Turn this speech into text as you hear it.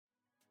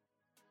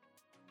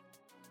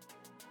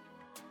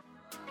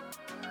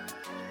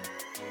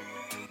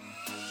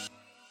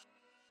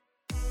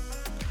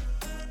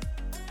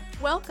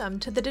Welcome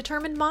to the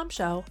Determined Mom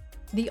Show,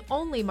 the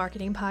only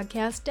marketing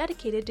podcast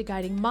dedicated to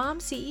guiding mom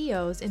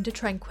CEOs into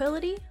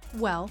tranquility,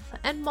 wealth,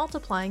 and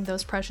multiplying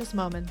those precious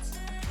moments.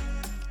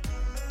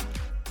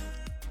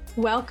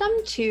 Welcome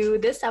to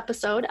this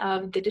episode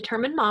of the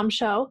Determined Mom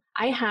Show.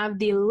 I have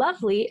the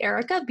lovely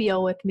Erica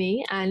Beal with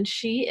me, and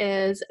she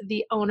is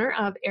the owner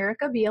of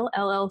Erica Beal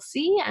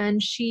LLC,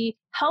 and she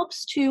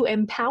helps to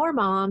empower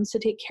moms to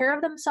take care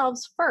of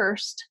themselves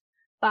first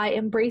by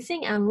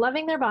embracing and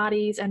loving their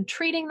bodies and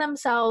treating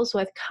themselves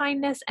with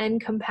kindness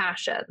and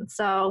compassion.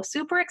 So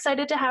super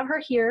excited to have her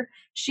here.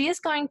 She is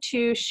going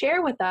to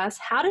share with us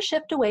how to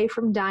shift away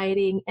from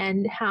dieting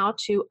and how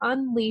to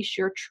unleash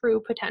your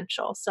true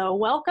potential. So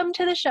welcome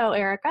to the show,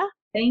 Erica.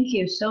 Thank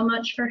you so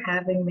much for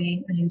having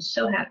me. I am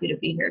so happy to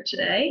be here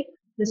today.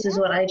 This is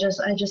what I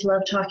just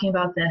love talking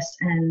about this,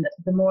 and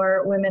the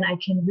more women I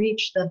can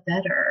reach, the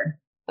better.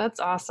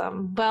 That's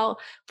awesome. Well,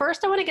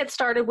 first I want to get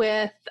started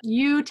with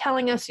you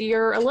telling us a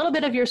little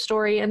bit of your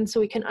story, and so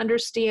we can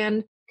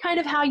understand kind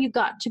of how you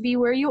got to be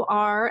where you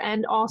are,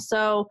 and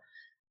also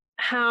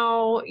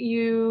how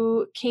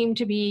you came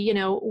to be,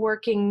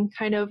 working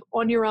kind of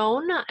on your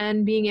own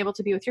and being able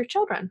to be with your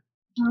children.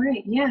 All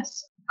right.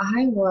 Yes.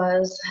 I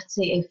was,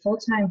 a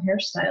full-time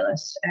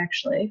hairstylist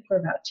actually for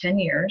about 10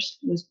 years.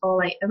 It was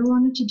all I ever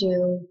wanted to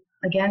do,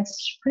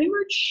 against pretty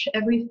much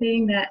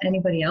everything that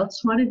anybody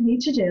else wanted me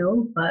to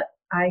do, but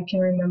I can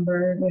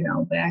remember,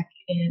 back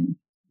in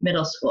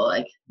middle school,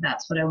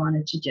 that's what I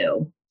wanted to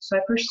do. So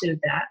I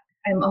pursued that.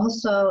 I'm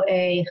also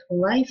I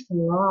was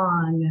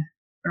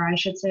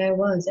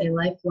a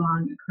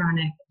lifelong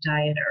chronic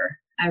dieter.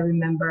 I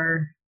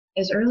remember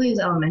as early as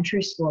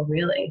elementary school,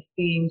 really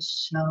being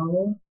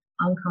so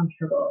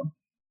uncomfortable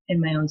in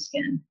my own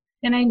skin.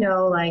 And I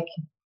know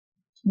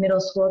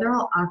middle school, they're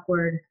all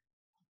awkward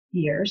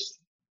years,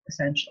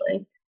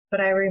 essentially.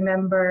 But I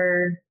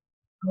remember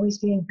always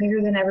being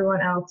bigger than everyone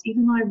else,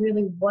 even though I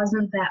really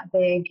wasn't that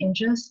big, and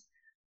just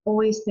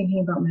always thinking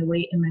about my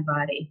weight and my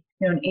body.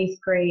 In 8th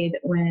grade,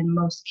 when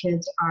most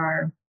kids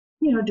are,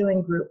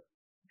 doing group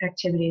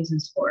activities and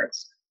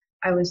sports,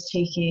 I was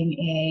taking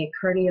a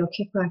cardio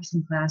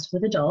kickboxing class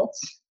with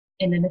adults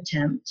in an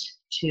attempt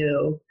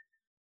to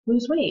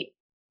lose weight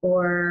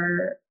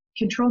or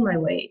control my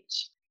weight,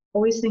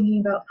 always thinking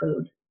about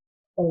food,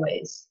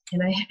 always.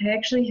 And I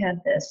actually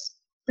had this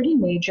pretty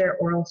major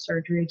oral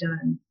surgery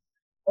done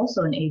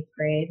also in 8th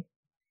grade,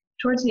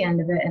 towards the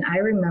end of it. And I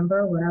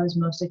remember what I was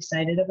most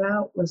excited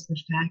about was the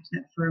fact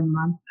that for a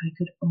month I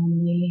could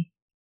only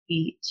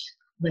eat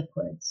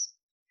liquids,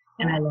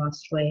 and I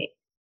lost weight.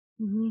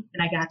 Mm-hmm.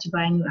 And I got to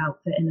buy a new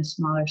outfit in a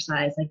smaller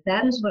size.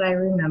 That is what I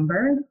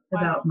remember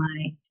about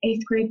my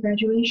 8th grade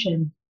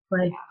graduation.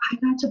 I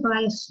got to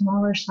buy a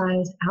smaller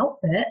size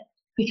outfit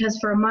because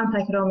for a month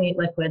I could only eat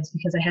liquids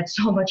because I had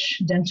so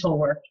much dental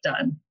work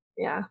done.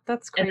 Yeah,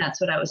 that's great. And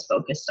that's what I was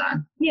focused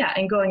on. Yeah,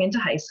 and going into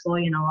high school,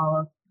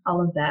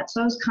 all of that.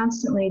 So I was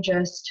constantly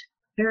just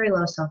very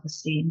low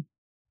self-esteem,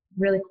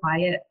 really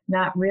quiet,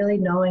 not really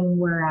knowing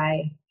where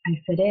I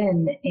fit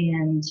in.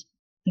 And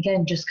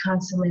again, just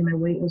constantly my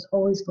weight was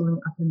always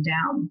going up and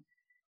down,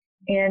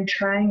 and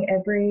trying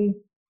every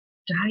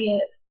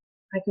diet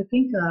I could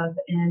think of.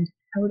 And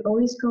I would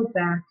always go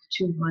back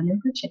to one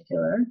in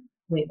particular,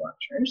 Weight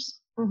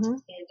Watchers. Mm-hmm.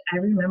 And I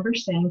remember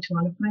saying to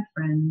one of my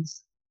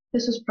friends,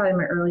 this was probably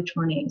my early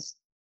 20s,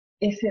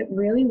 if it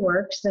really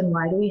works, then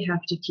why do we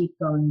have to keep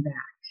going back?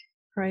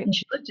 Right. And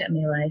she looked at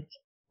me like,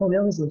 well, we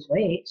always lose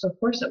weight, so of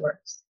course it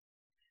works.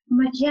 I'm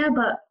like, yeah,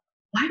 but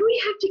why do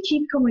we have to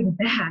keep going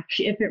back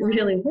if it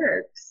really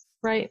works?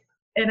 Right.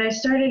 And I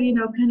started,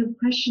 kind of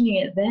questioning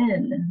it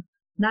then.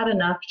 Not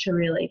enough to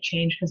really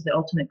change, because the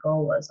ultimate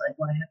goal was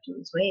well, I have to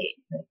lose weight.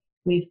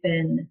 We've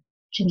been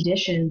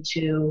conditioned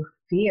to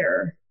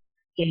fear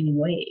gaining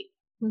weight,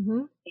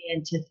 mm-hmm.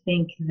 and to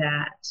think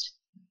that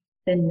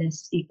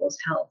thinness equals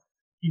health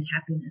and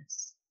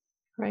happiness.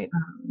 Right.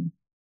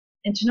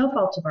 And to no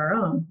fault of our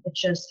own,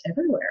 it's just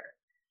everywhere.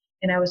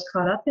 And I was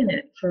caught up in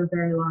it for a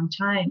very long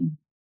time.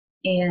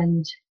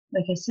 And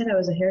like I said, I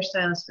was a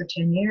hairstylist for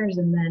 10 years,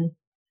 and then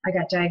I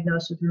got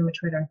diagnosed with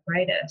rheumatoid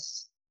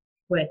arthritis,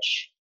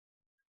 which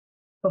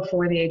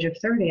before the age of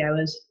 30, I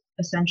was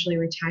essentially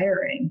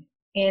retiring.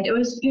 And it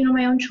was,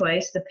 my own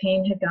choice. The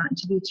pain had gotten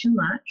to be too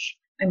much.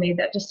 I made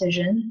that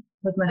decision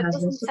with my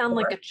husband's support. Doesn't sound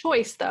like a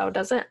choice, though,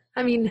 does it?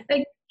 I mean,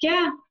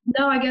 yeah,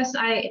 no, I guess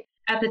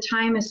at the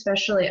time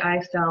especially, I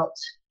felt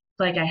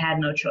like I had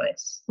no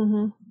choice.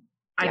 Mm-hmm.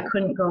 Yeah. I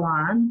couldn't go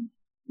on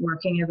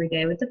working every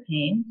day with the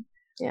pain.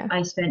 Yeah.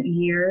 I spent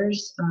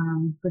years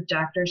with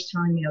doctors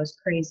telling me I was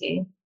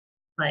crazy.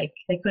 They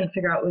couldn't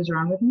figure out what was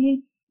wrong with me.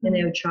 Mm-hmm. And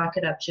they would chalk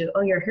it up to,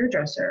 oh, you're a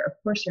hairdresser.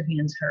 Of course your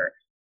hands hurt.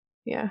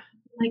 Yeah.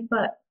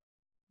 But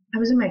I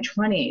was in my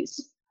 20s.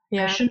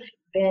 Yeah. I shouldn't have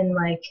been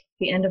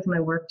the end of my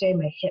workday,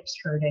 my hips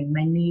hurting,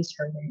 my knees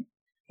hurting,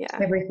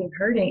 everything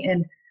hurting.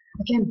 And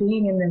again,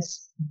 being in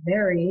this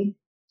very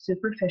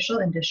superficial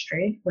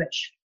industry,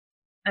 which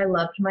I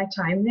loved my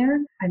time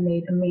there. I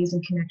made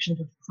amazing connections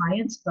with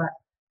clients, but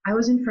I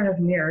was in front of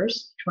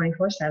mirrors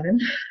 24/7.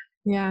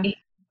 Yeah.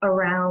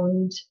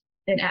 Around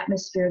an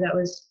atmosphere that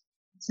was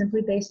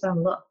simply based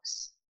on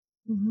looks,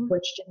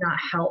 which did not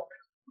help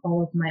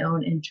all of my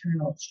own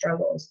internal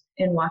struggles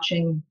in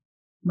watching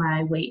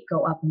my weight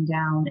go up and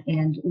down.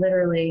 And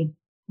literally,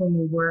 when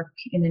you work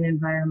in an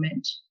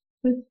environment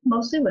with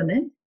mostly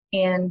women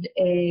and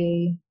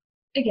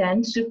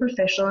again,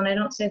 superficial, and I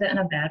don't say that in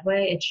a bad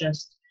way,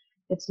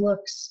 it's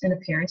looks and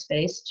appearance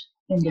based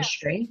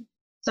industry. Yeah.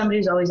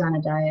 Somebody's always on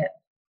a diet,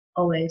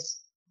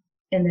 always.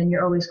 And then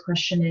you're always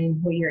questioning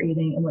what you're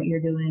eating and what you're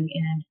doing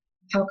and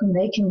how come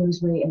they can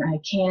lose weight and I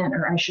can't,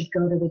 or I should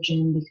go to the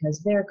gym because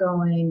they're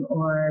going,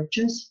 or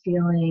just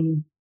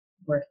feeling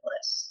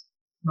worthless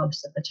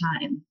most of the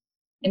time.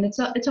 And it's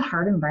a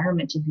hard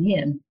environment to be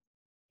in,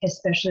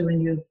 especially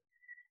when you've,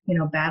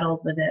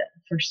 battled with it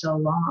for so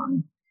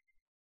long.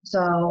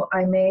 So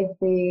I made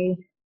the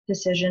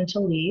decision to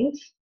leave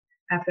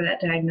after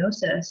that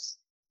diagnosis.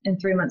 And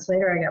 3 months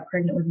later, I got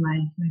pregnant with my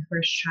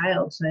first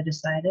child. So I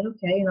decided,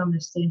 okay, I'm going to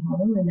stay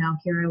home. And now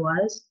here I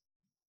was,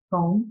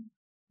 home,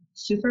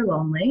 super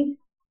lonely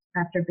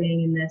after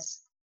being in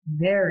this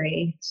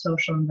very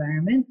social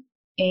environment,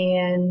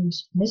 and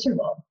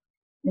miserable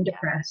and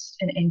depressed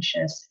and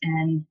anxious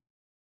and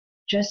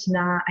just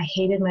I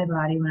hated my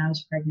body when I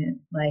was pregnant,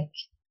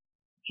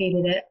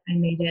 hated it. I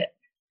made it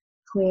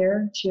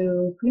clear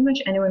to pretty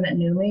much anyone that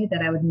knew me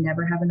that I would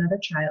never have another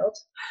child.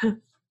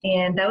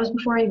 And that was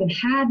before I even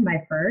had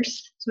my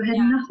first. So it had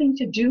nothing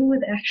to do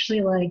with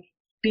actually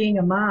being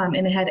a mom.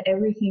 And it had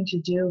everything to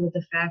do with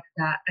the fact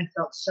that I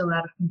felt so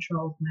out of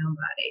control of my own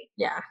body.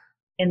 Yeah.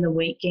 And the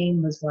weight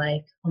gain was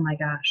like, oh my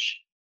gosh.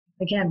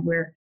 Again,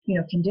 we're,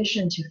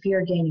 conditioned to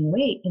fear gaining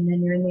weight. And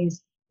then you're in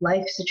these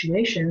life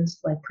situations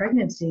like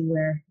pregnancy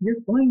where you're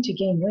going to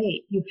gain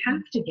weight. You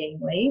have to gain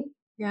weight.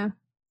 Yeah.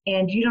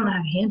 And you don't know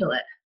how to handle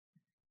it.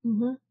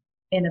 Mm-hmm.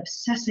 And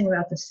obsessing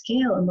about the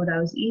scale and what I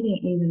was eating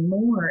even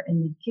more,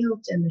 and the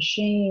guilt and the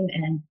shame,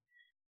 and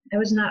I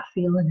was not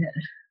feeling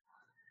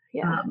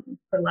it,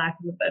 for lack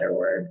of a better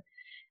word.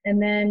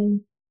 And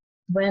then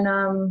when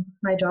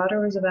my daughter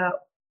was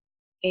about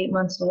 8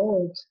 months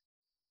old,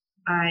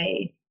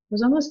 I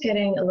was almost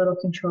getting a little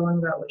controlling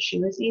about what she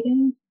was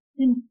eating.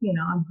 And,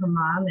 I'm her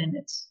mom and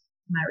it's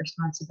my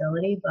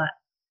responsibility, but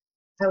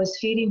I was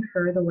feeding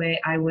her the way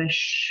I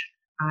wish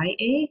I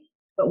ate,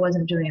 but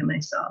wasn't doing it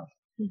myself.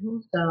 Mm-hmm.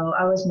 So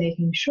I was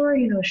making sure,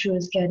 she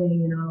was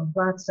getting,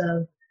 lots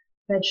of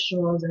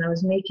vegetables, and I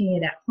was making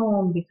it at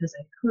home because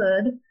I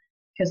could,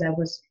 because I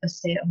was a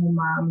stay-at-home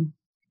mom.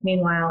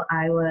 Meanwhile,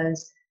 I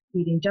was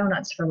eating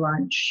donuts for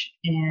lunch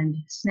and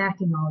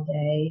snacking all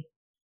day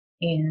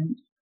and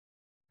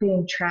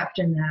being trapped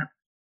in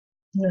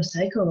that,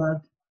 cycle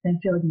of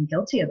and feeling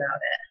guilty about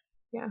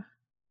it. Yeah.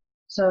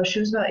 So she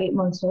was about 8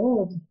 months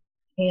old,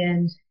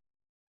 and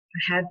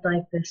I had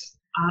this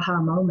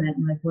aha moment.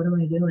 I'm like, what am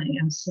I doing?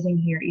 I'm sitting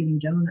here eating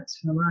donuts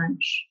for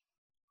lunch.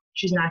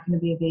 She's not going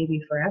to be a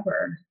baby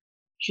forever.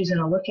 She's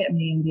going to look at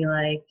me and be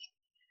like,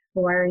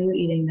 well, why are you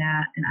eating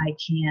that and I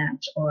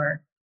can't?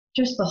 Or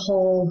just the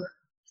whole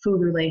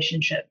food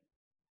relationship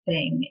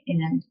thing.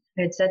 And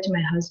I had said to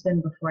my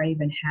husband before I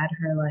even had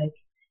her,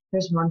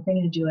 there's one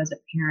thing I do as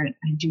a parent.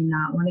 I do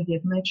not want to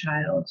give my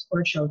child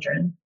or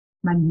children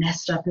my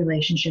messed up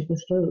relationship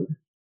with food.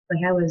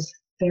 I was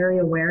very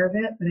aware of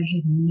it, but I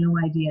had no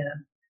idea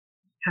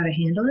how to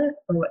handle it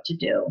or what to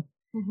do.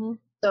 Mm-hmm.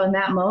 So in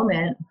that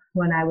moment,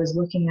 when I was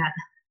looking at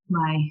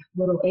my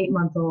little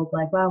 8-month-old,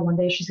 wow, one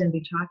day she's going to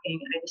be talking,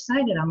 I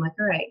decided, I'm like,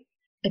 all right,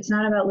 it's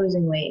not about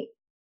losing weight.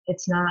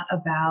 It's not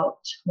about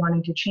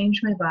wanting to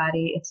change my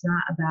body. It's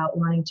not about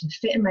wanting to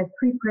fit in my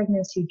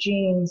pre-pregnancy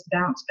jeans,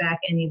 bounce back,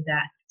 any of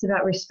that. It's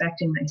about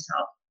respecting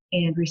myself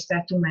and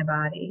respecting my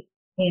body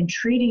and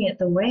treating it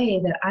the way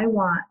that I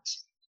want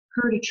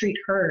her to treat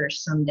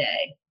hers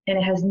someday. And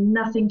it has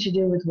nothing to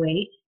do with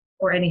weight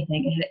or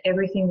anything. It had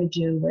everything to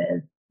do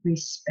with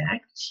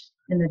respect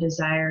and the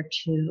desire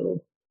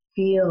to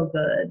feel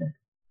good,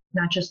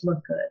 not just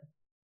look good.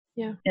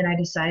 Yeah. And I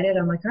decided,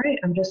 I'm like, all right,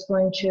 I'm just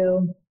going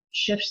to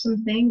shift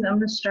some things. I'm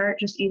going to start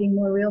just eating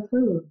more real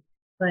food.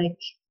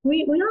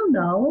 We all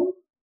know,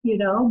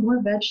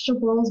 more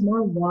vegetables,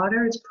 more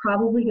water, it's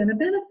probably going to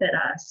benefit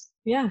us.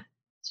 Yeah.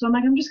 So I'm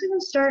like, I'm just going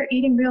to start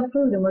eating real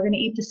food and we're going to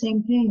eat the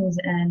same things.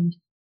 And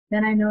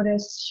then I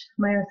noticed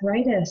my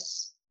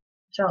arthritis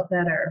felt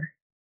better.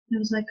 I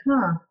was like,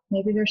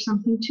 maybe there's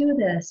something to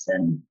this.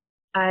 And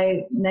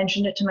I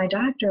mentioned it to my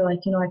doctor, I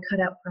cut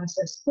out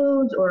processed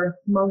foods or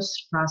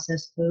most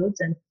processed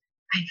foods, and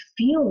I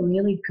feel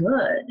really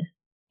good.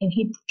 And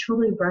he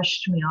totally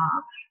brushed me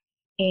off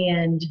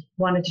and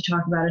wanted to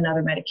talk about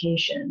another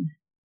medication.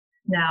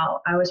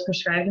 Now, I was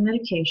prescribed a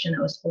medication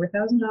that was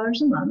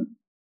 $4,000 a month.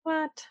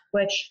 What?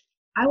 Which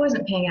I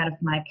wasn't paying out of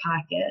my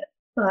pocket,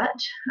 but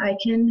I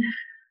can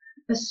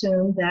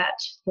assume that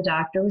the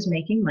doctor was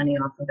making money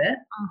off of it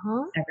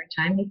every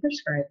time he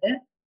prescribed it.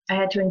 I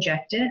had to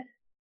inject it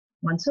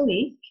once a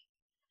week,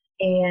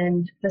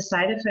 and the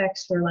side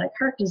effects were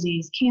heart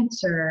disease,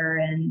 cancer,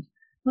 and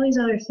all these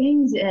other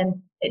things, and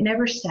it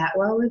never sat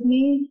well with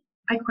me.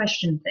 I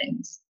questioned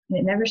things, and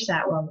it never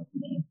sat well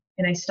with me.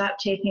 And I stopped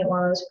taking it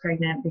while I was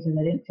pregnant because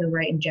I didn't feel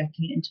right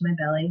injecting it into my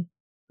belly.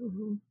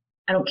 Mm-hmm.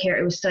 I don't care.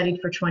 It was studied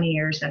for 20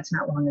 years. That's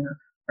not long enough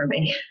for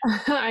me.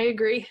 I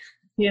agree.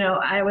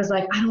 I was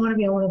like, I don't want to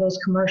be on one of those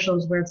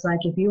commercials where it's like,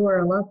 if you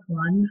or a loved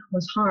one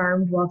was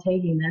harmed while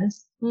taking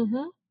this.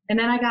 Mm-hmm. And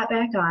then I got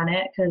back on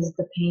it because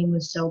the pain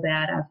was so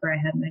bad after I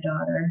had my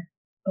daughter.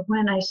 But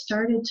when I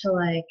started to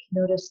like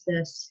notice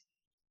this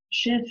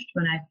shift,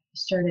 when I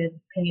started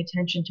paying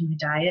attention to my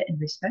diet and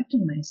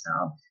respecting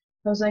myself,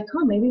 I was like,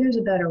 oh, maybe there's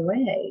a better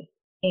way.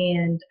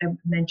 And I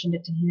mentioned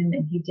it to him,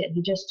 and he did.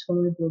 He just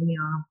totally blew me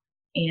off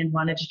and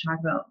wanted to talk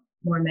about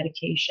more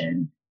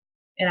medication.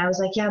 And I was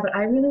like, yeah, but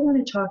I really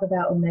want to talk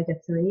about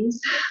omega-3s,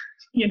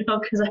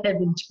 because I had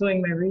been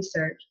doing my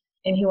research,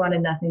 and he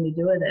wanted nothing to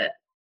do with it.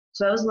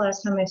 So that was the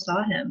last time I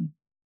saw him.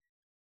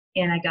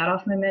 And I got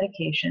off my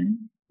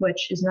medication,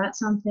 which is not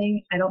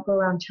something, I don't go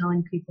around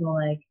telling people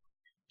like,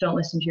 don't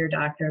listen to your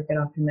doctor, get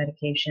off your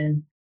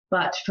medication.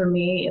 But for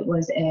me, it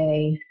was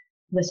a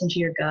listen to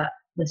your gut,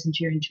 listen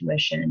to your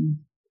intuition.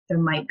 There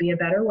might be a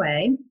better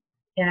way,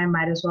 and I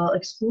might as well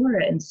explore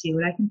it and see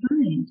what I can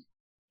find.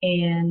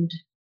 And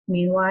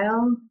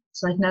meanwhile,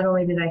 it's like not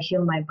only did I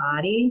heal my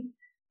body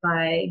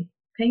by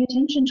paying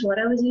attention to what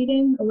I was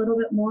eating a little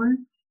bit more,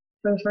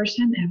 for the first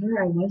time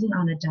ever, I wasn't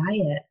on a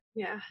diet.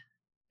 Yeah.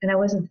 And I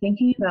wasn't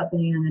thinking about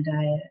being on a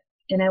diet.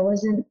 And I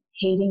wasn't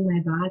hating my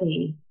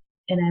body.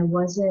 And I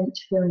wasn't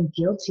feeling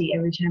guilty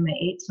every time I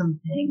ate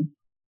something.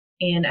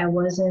 And I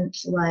wasn't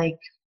like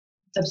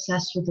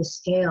obsessed with the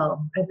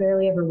scale. I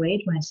barely ever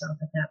weighed myself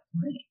at that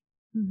point.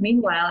 Mm-hmm.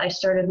 Meanwhile, I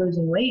started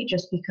losing weight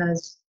just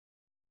because,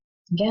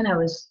 again, I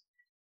was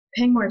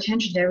paying more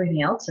attention to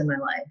everything else in my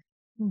life.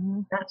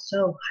 Mm-hmm. Not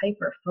so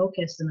hyper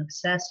focused and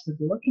obsessed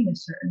with looking a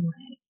certain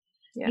way.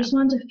 Yeah. I just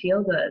wanted to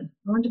feel good.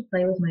 I wanted to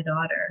play with my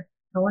daughter.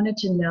 I wanted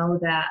to know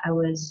that I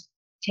was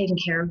taking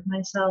care of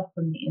myself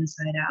from the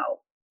inside out.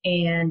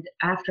 And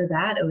after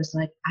that, it was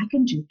like, I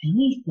can do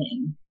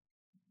anything.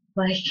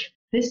 Like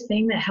this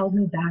thing that held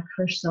me back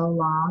for so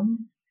long,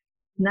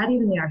 not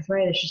even the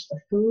arthritis, just the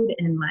food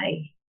and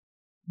my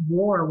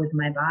war with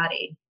my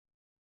body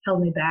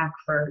held me back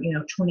for,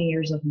 20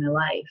 years of my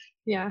life.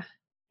 Yeah.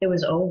 It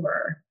was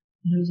over.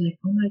 And I was like,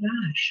 oh my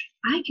gosh,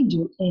 I can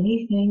do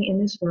anything in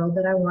this world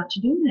that I want to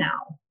do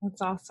now.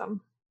 That's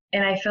awesome.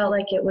 And I felt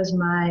like it was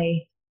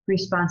my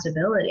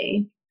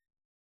responsibility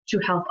to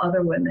help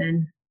other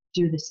women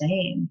do the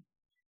same.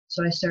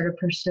 So I started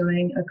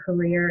pursuing a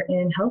career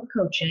in health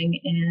coaching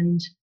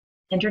and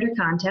entered a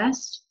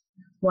contest,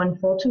 won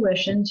full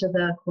tuition to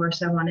the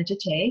course I wanted to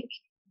take,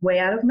 way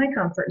out of my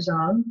comfort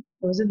zone.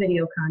 It was a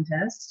video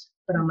contest,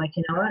 but I'm like,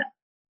 you know what?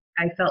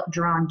 I felt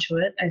drawn to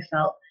it. I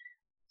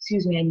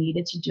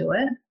needed to do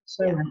it.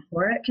 So I went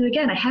for it. Because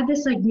again, I had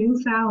this like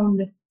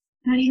newfound,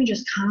 not even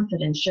just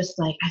confidence, just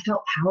like I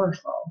felt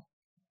powerful.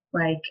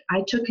 Like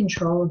I took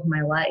control of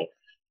my life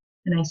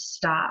and I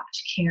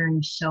stopped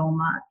caring so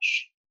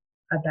much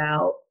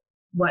about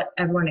what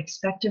everyone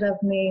expected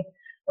of me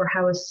or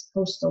how I was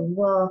supposed to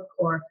look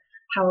or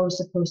how I was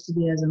supposed to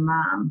be as a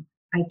mom.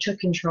 I took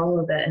control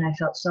of it and I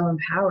felt so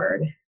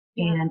empowered.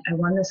 Yeah. And I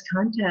won this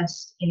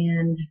contest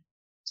and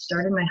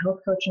started my health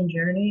coaching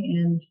journey,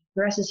 and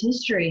the rest is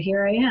history.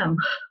 Here I am.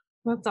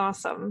 That's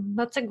awesome.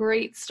 That's a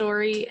great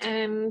story.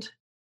 And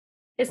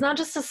it's not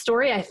just a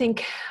story. I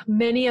think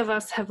many of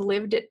us have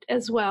lived it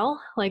as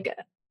well. Like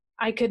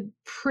I could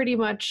pretty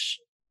much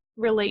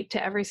relate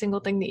to every single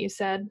thing that you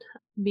said.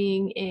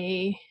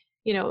 Being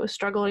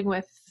struggling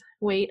with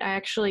weight. I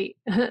actually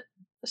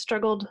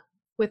struggled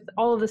with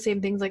all of the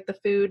same things, like the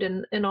food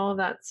and all of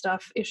that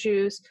stuff,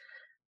 issues.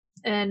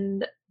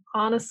 And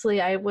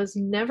honestly, I was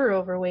never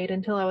overweight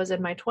until I was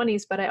in my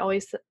 20s, but I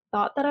always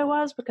thought that I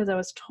was because I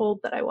was told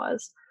that I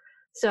was.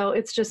 So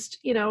it's just,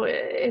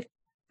 it's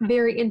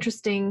very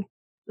interesting,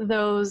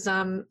 those,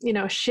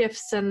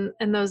 shifts and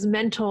those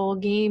mental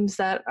games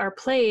that are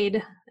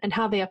played and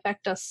how they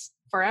affect us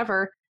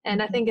forever.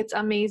 And I think it's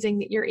amazing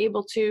that you're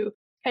able to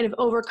kind of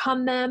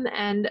overcome them,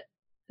 and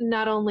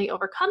not only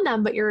overcome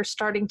them, but you're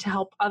starting to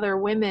help other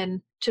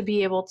women to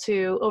be able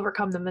to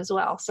overcome them as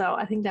well. So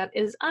I think that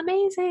is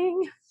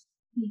amazing.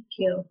 Thank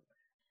you.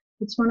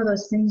 It's one of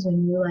those things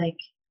when you like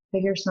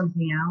figure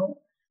something out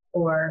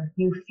or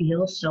you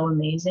feel so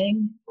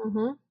amazing,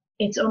 mm-hmm.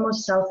 It's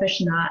almost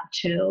selfish not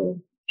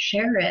to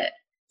share it.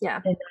 Yeah.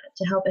 And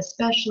to help,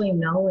 especially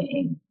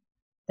knowing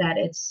that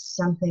it's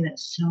something that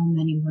so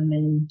many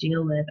women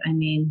deal with. I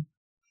mean,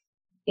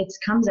 it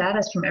comes at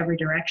us from every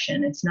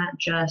direction. It's not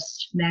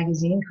just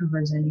magazine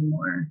covers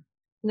anymore.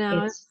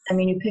 No.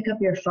 You pick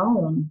up your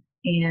phone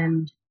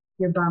and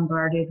you're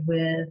bombarded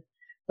with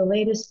the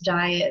latest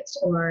diets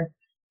or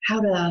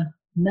how to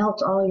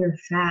melt all your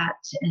fat.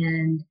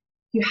 And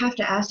you have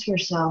to ask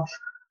yourself,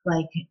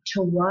 like,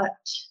 to what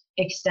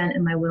extent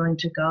am I willing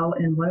to go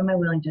and what am I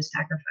willing to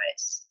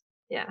sacrifice?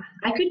 Yeah.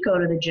 I could go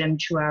to the gym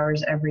 2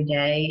 hours every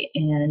day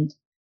and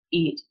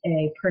eat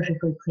a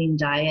perfectly clean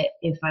diet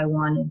if I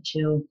wanted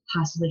to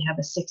possibly have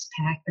a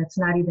six-pack that's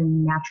not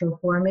even natural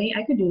for me.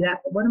 I could do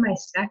that, but what am I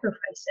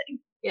sacrificing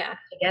to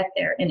get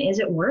there? And is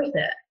it worth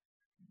it?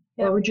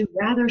 Yep. Or would you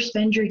rather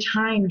spend your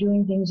time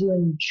doing things you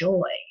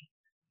enjoy?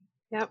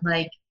 Yep.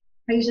 Like,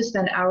 I used to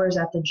spend hours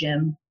at the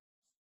gym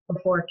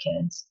before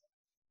kids,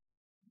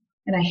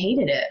 and I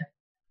hated it.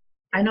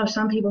 I know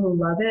some people who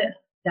love it.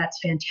 That's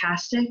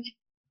fantastic.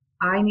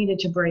 I needed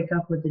to break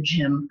up with the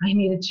gym. I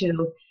needed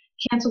to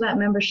cancel that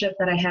membership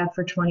that I had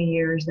for 20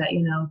 years that,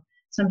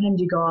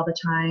 sometimes you go all the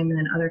time and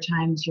then other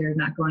times you're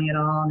not going at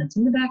all. And it's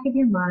in the back of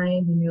your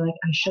mind and you're like,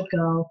 I should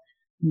go.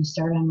 And you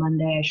start on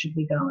Monday, I should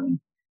be going.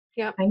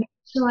 Yep. I need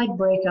to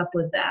break up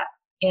with that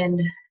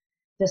and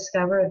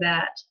discover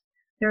that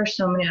there are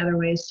so many other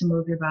ways to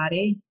move your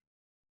body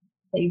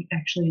that you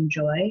actually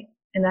enjoy.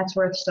 And that's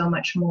worth so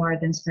much more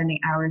than spending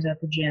hours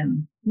at the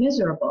gym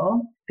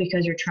miserable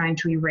because you're trying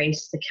to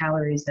erase the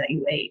calories that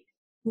you ate.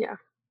 Yeah.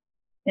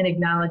 And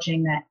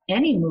acknowledging that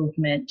any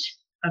movement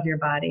of your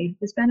body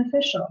is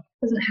beneficial.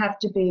 It doesn't have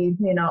to be,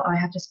 I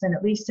have to spend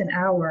at least an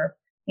hour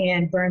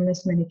and burn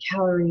this many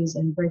calories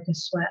and break a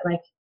sweat.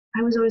 Like,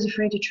 I was always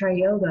afraid to try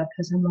yoga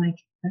because I'm like,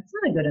 that's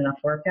not a good enough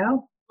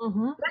workout. Mm-hmm.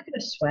 I'm not going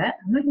to sweat.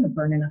 I'm not going to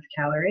burn enough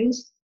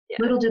calories. Yeah.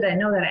 Little did I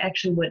know that I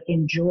actually would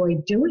enjoy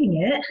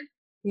doing it.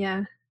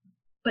 Yeah.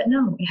 But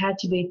no, it had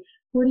to be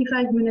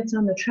 45 minutes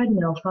on the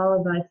treadmill,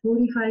 followed by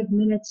 45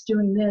 minutes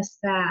doing this,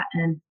 that,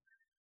 and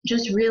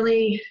just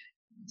really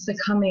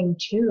succumbing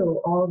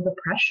to all of the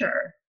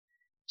pressure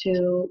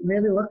to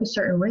really look a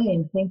certain way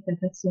and think that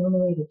that's the only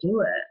way to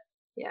do it.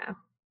 Yeah.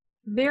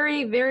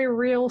 Very, very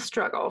real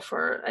struggle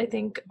for, I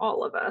think,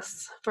 all of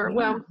us.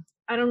 Well,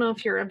 I don't know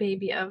if you're a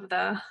baby of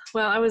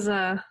I was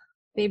a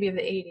baby of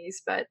the 80s,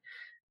 but,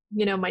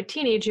 my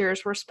teenage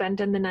years were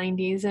spent in the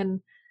 90s, and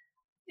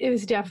it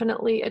was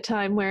definitely a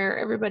time where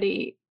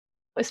everybody,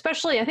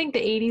 especially I think the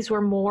 80s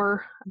were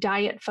more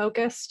diet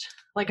focused.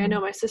 Like I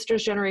know my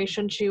sister's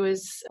generation, she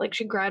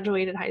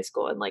graduated high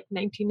school in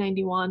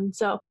 1991.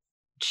 So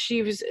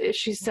she's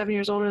 7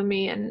 years older than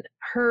me, and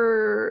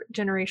her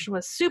generation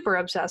was super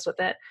obsessed with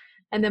it.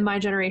 And then my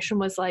generation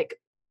was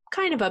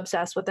kind of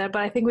obsessed with it,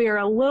 but I think we are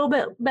a little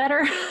bit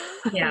better.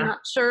 Yeah. I'm not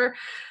sure.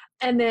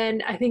 And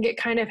then I think it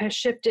kind of has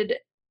shifted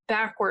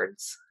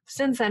backwards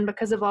since then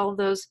because of all of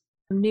those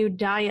new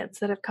diets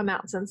that have come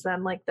out since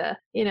then, back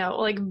in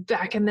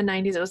the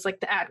 90s, it was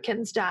the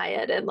Atkins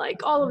diet and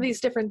all of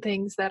these different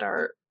things that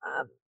are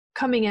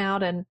coming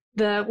out, and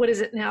what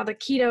is it now, the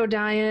keto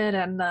diet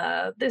and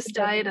this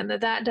diet and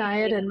that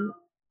diet, and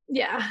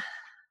yeah.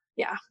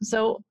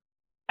 So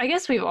I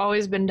guess we've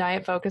always been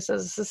diet focused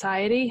as a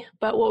society,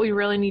 but what we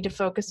really need to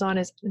focus on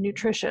is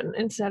nutrition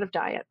instead of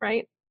diet,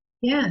 right?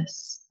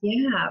 Yes,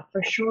 yeah,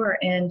 for sure.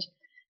 And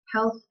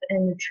health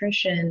and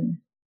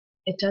nutrition,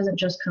 it doesn't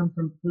just come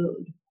from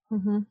food,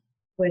 mm-hmm.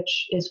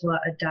 which is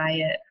what a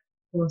diet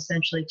will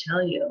essentially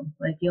tell you.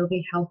 You'll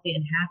be healthy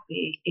and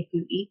happy if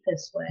you eat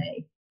this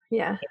way.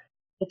 Yeah.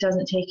 It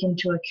doesn't take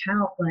into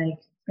account,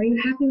 are you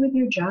happy with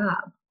your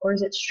job? Or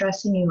is it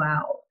stressing you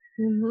out?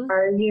 Mm-hmm.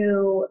 Are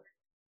you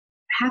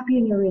happy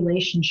in your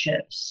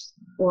relationships?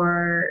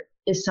 Or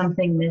is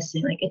something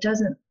missing? It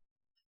doesn't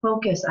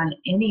focus on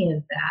any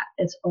of that.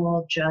 It's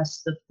all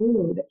just the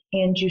food.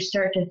 And you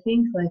start to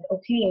think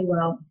okay,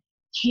 well,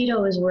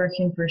 keto is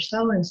working for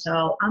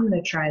so-and-so, I'm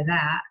going to try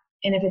that.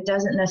 And if it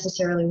doesn't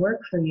necessarily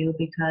work for you,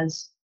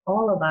 because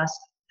all of us,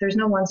 there's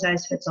no one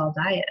size fits all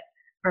diet.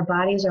 Our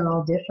bodies are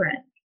all different.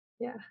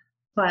 Yeah.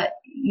 But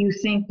you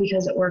think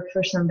because it worked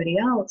for somebody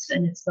else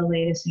and it's the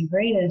latest and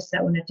greatest,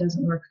 that when it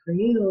doesn't work for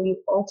you, you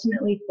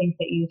ultimately think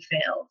that you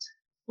failed.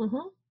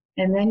 Mm-hmm.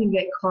 And then you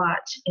get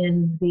caught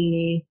in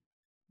the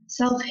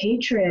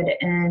self-hatred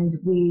and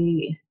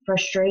the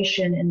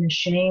frustration and the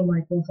shame, well,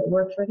 if it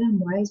worked for them,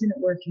 why isn't it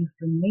working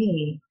for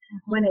me?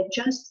 Mm-hmm. When it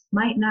just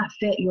might not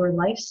fit your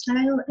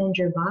lifestyle and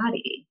your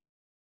body.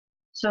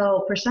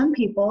 So for some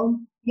people,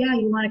 yeah,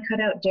 you want to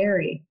cut out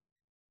dairy.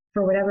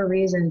 For whatever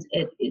reasons,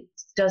 it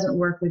doesn't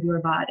work with your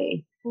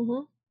body.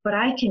 Mm-hmm. But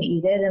I can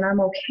eat it and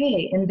I'm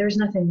okay. And there's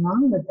nothing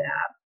wrong with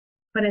that.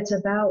 But it's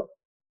about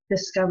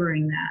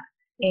discovering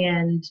that.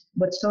 And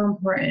what's so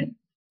important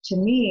to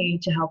me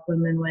to help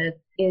women with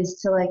is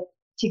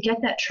to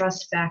get that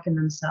trust back in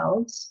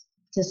themselves,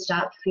 to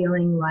stop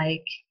feeling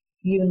like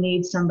you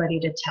need somebody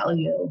to tell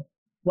you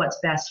what's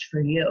best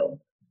for you.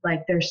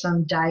 There's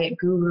some diet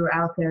guru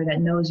out there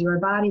that knows your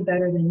body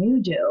better than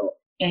you do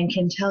and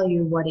can tell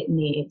you what it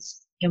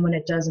needs. And when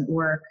it doesn't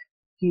work,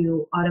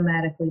 you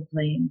automatically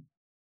blame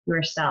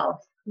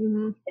yourself.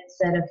 Mm-hmm.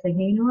 Instead of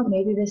thinking, you know what,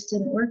 maybe this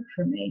didn't work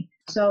for me.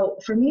 So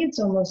for me, it's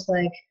almost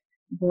like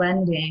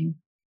blending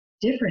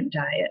different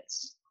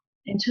diets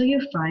until you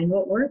find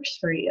what works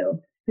for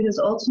you. Because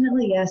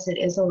ultimately, yes, it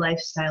is a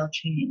lifestyle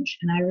change.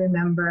 And I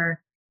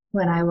remember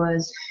when I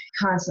was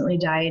constantly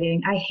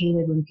dieting, I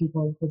hated when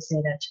people would say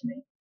that to me.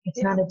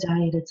 It's not a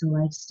diet, it's a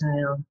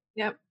lifestyle.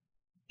 Yep.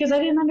 Because I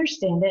didn't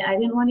understand it. I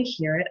didn't want to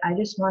hear it. I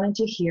just wanted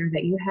to hear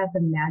that you had the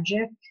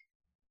magic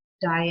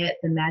diet,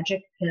 the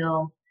magic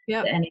pill,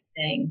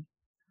 anything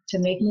to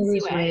make me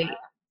lose weight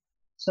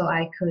so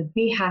I could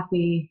be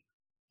happy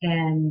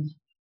and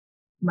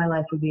my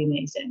life would be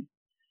amazing.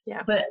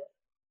 Yeah. But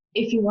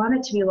if you want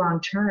it to be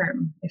long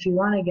term, if you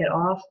want to get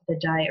off the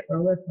diet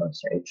roller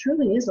coaster, it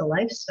truly is a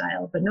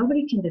lifestyle, but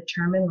nobody can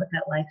determine what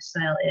that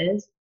lifestyle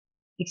is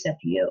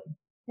except you.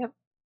 Yep.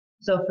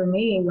 So for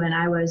me, when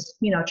I was,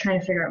 trying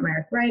to figure out my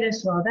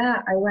arthritis and all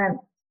that, I went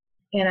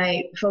and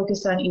I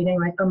focused on eating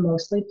like a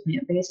mostly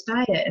plant-based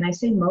diet. And I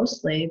say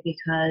mostly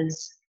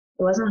because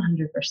it wasn't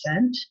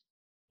 100%.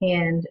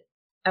 And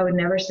I would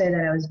never say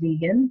that I was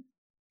vegan.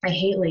 I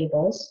hate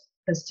labels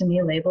because to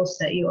me, labels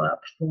set you up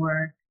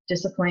for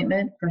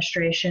disappointment,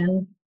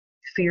 frustration,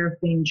 fear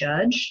of being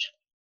judged.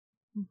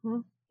 Mm-hmm.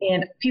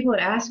 And people would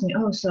ask me,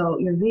 oh, so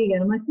you're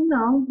vegan? I'm like,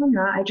 no, I'm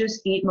not. I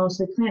just eat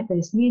mostly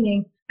plant-based,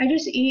 meaning I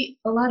just eat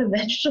a lot of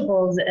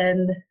vegetables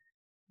and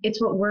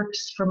it's what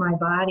works for my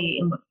body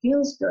and what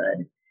feels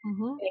good.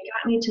 Mm-hmm. And it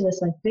got me to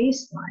this like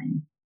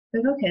baseline.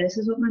 Like, okay, this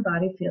is what my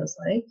body feels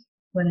like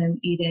when I'm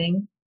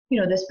eating,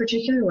 this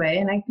particular way.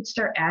 And I could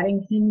start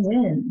adding things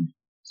in.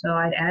 So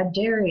I'd add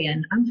dairy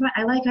in. I'm fine.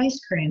 I like ice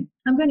cream.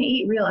 I'm going to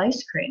eat real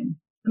ice cream.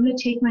 I'm going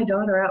to take my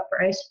daughter out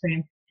for ice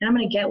cream and I'm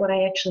going to get what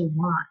I actually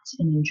want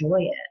and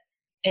enjoy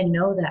it and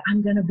know that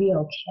I'm going to be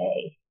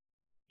okay.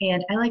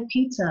 And I like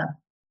pizza.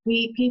 We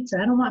eat pizza.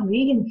 I don't want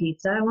vegan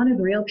pizza. I wanted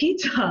real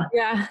pizza.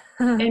 Yeah.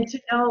 And to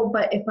know,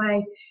 but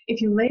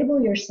if you label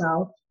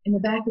yourself in the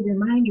back of your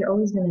mind, you're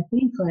always going to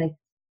think like,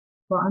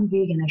 well, I'm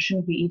vegan. I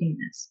shouldn't be eating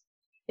this.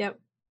 Yep.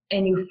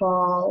 And you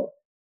fall,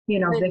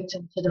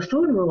 victim to the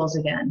food rules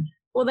again.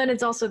 Well, then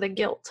it's also the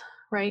guilt,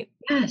 right?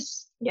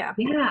 Yes. Yeah.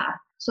 Yeah.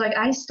 So like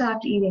I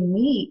stopped eating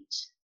meat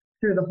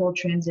through the whole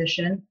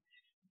transition.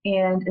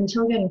 And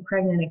until getting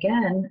pregnant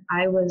again,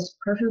 I was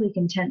perfectly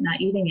content not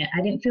eating it.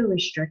 I didn't feel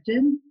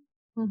restricted.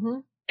 Mm-hmm.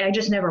 I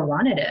just never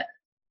wanted it.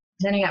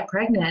 Then I got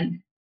pregnant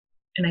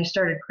and I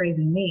started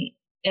craving meat.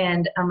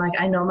 And I'm like,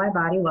 I know my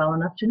body well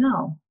enough to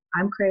know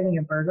I'm craving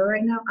a burger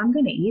right now. I'm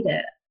going to eat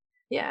it.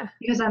 Yeah.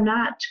 Because I'm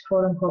not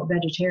quote unquote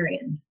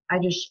vegetarian. I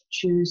just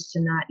choose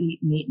to not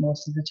eat meat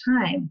most of the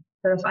time.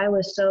 But if I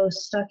was so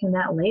stuck in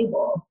that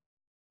label,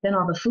 then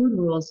all the food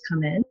rules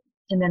come in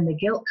and then the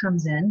guilt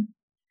comes in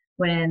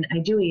when I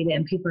do eat it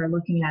and people are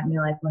looking at me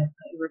like, well, I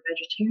thought you were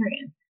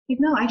vegetarian. Like,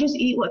 no, I just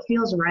eat what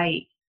feels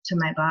right to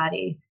my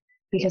body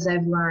because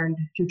I've learned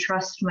to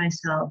trust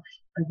myself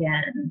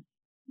again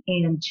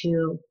and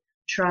to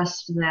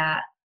trust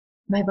that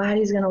my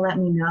body's going to let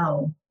me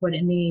know what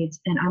it needs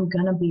and I'm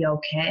going to be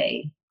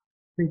okay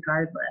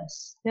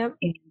regardless. Yep.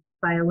 And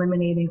by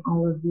eliminating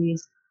all of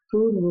these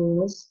food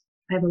rules,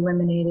 I've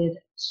eliminated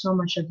so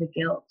much of the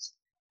guilt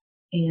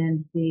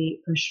and the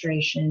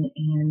frustration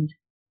and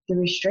the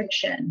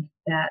restriction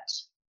that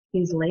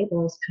these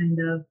labels kind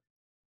of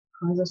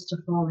cause us to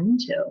fall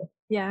into.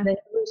 Yeah. Then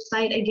you lose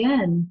sight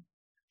again,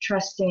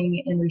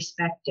 trusting and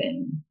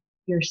respecting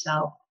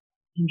yourself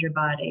and your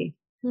body.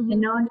 Mm-hmm.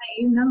 And knowing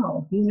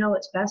that you know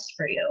what's best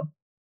for you.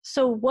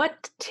 So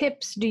what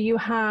tips do you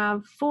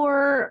have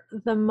for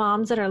the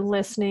moms that are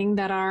listening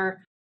that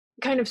are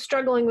kind of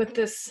struggling with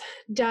this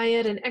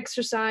diet and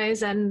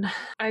exercise? And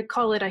I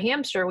call it a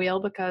hamster wheel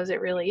because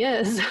it really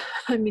is.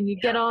 I mean, you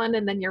get on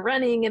and then you're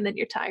running and then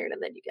you're tired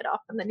and then you get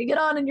off and then you get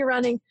on and you're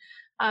running.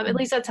 At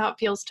least that's how it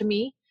feels to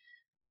me.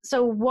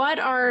 So what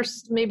are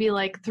maybe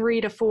like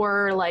 3 to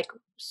 4 like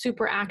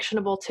super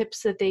actionable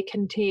tips that they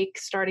can take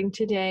starting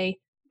today,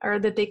 or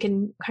that they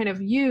can kind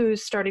of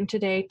use starting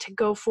today to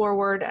go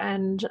forward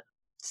and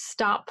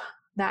stop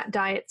that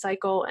diet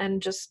cycle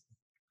and just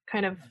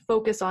kind of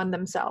focus on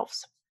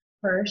themselves?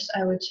 First,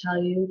 I would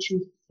tell you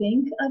to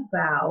think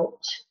about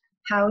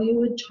how you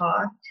would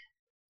talk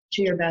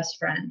to your best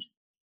friend.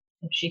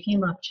 If she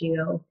came up to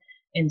you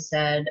and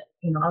said,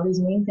 all these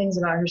mean things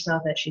about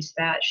herself, that she's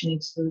fat, she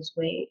needs to lose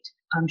weight,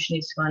 she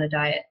needs to go on a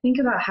diet. Think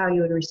about how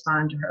you would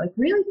respond to her. Like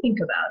really think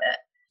about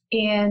it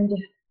and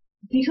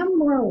become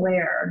more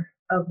aware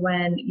of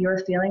when you're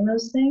feeling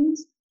those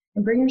things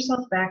and bring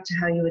yourself back to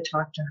how you would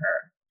talk to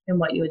her and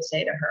what you would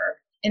say to her.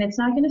 And it's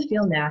not going to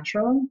feel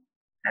natural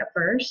at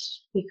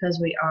first because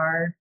we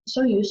are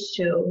so used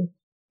to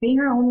being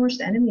our own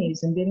worst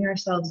enemies and beating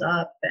ourselves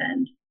up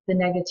and the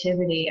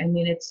negativity. I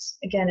mean, it's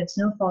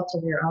no fault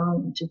of your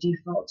own to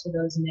default to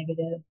those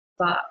negative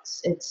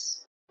thoughts.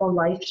 It's a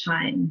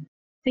lifetime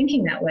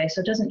thinking that way.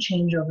 So it doesn't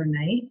change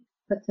overnight.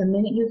 But the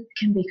minute you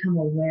can become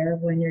aware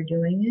of when you're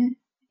doing it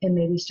and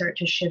maybe start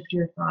to shift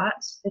your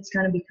thoughts, it's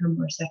going to become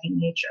more second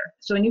nature.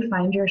 So when you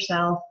find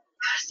yourself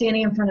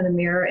standing in front of the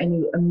mirror and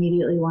you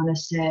immediately want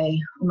to say,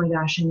 oh my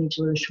gosh, I need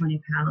to lose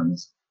 20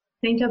 pounds,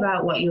 think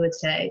about what you would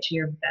say to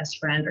your best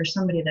friend or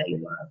somebody that you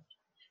love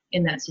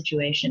in that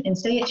situation and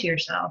say it to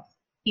yourself,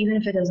 even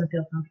if it doesn't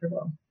feel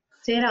comfortable.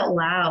 Say it out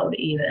loud,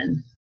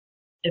 even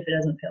if it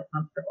doesn't feel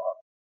comfortable.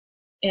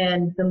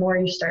 And the more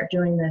you start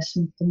doing this,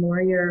 the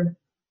more you're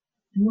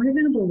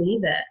going to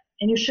believe it.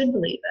 And you should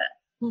believe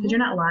it because you're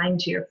not lying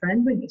to your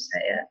friend when you say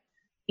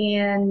it.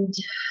 And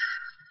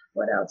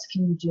what else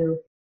can you do?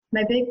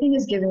 My big thing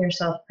is giving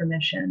yourself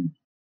permission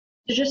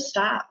to just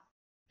stop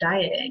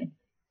dieting.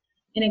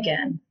 And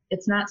again,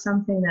 it's not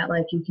something that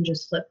like you can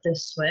just flip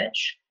this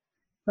switch,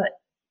 but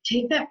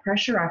take that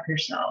pressure off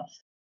yourself.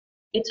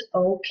 It's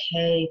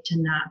okay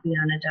to not be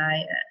on a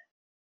diet.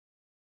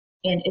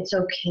 And it's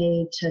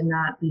okay to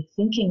not be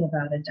thinking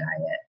about a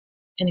diet.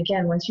 And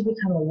again, once you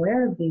become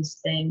aware of these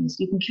things,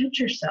 you can catch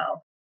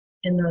yourself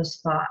in those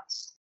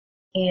thoughts.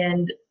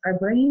 And our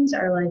brains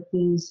are like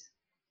these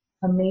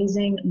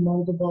amazing,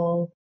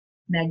 moldable,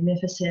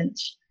 magnificent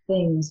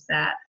things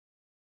that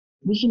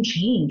we can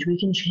change. We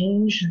can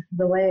change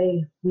the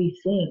way we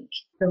think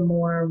the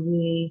more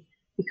we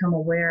become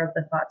aware of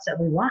the thoughts that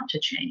we want to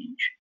change.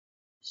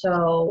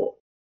 So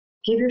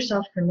give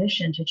yourself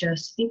permission to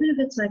just, even if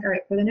it's like, all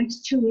right, for the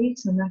next 2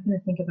 weeks, I'm not going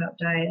to think about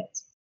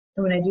diets.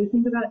 And when I do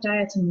think about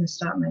diets, I'm going to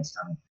stop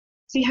myself.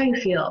 See how you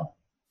feel.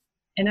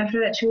 And after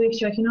that 2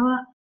 weeks, you're like, you know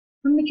what?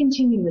 I'm going to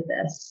continue with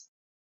this,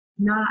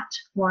 not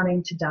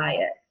wanting to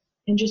diet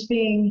and just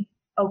being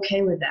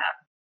okay with that.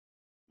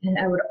 And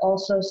I would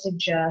also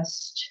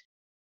suggest,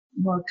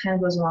 well, it kind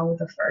of goes along with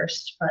the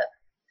first, but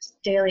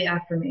daily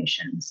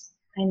affirmations.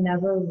 I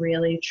never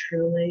really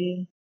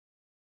truly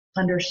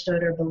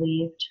understood or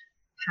believed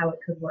how it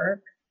could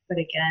work. But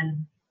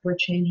again, we're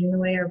changing the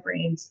way our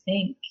brains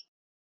think.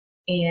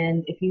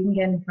 And if you can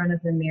get in front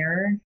of the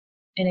mirror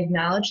and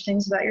acknowledge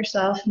things about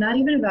yourself, not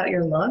even about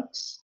your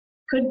looks,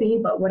 could be,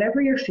 but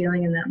whatever you're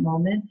feeling in that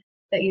moment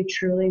that you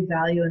truly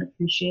value and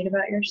appreciate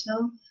about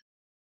yourself,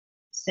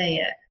 say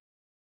it.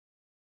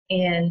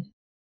 And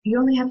you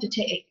only have to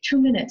take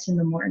 2 minutes in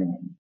the morning.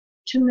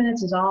 2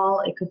 minutes is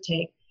all it could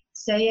take.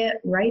 Say it,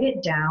 write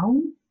it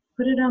down,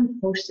 put it on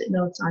Post-it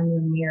notes on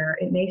your mirror.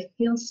 It may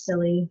feel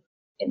silly.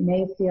 It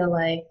may feel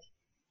like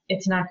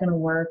it's not going to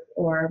work,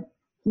 or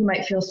you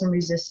might feel some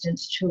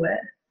resistance to it,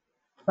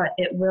 but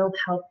it will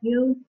help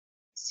you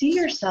see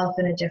yourself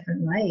in a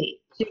different light.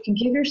 So you can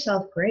give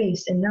yourself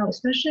grace and know,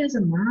 especially as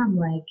a mom,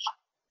 like,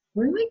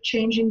 we're like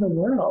changing the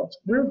world.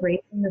 We're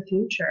raising the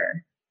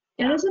future.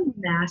 That is a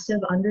massive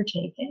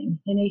undertaking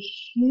and a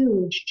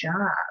huge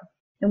job.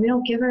 And we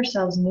don't give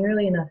ourselves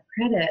nearly enough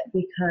credit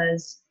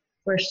because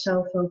we're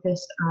so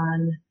focused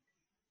on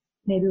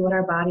maybe what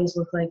our bodies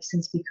look like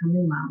since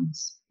becoming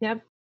moms.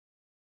 Yep.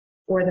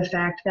 Or the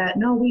fact that,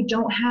 no, we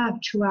don't have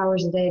 2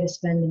 hours a day to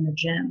spend in the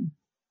gym.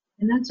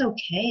 And that's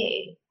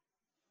okay.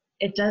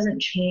 It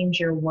doesn't change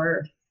your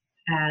worth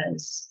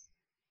as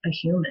a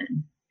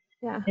human.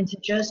 Yeah. And to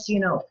just,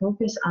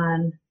 focus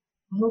on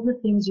all the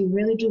things you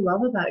really do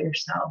love about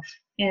yourself.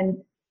 And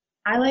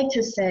I like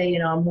to say,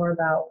 more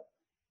about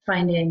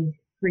finding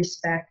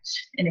respect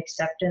and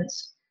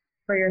acceptance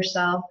for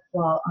yourself.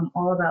 Well, I'm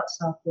all about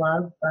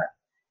self-love, but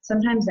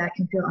sometimes that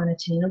can feel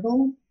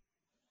unattainable.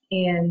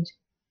 And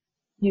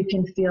you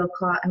can feel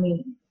caught. I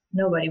mean,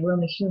 we're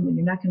only human.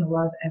 You're not going to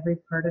love every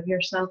part of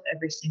yourself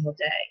every single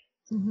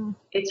day. Mm-hmm.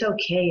 It's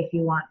okay if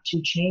you want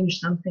to change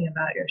something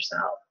about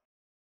yourself.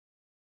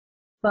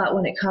 But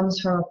when it comes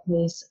from a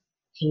place of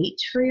hate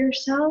for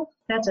yourself,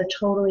 that's a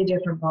totally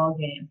different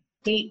ballgame.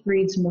 Hate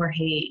breeds more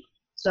hate.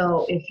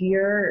 So if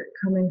you're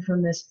coming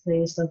from this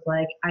place of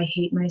like, I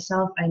hate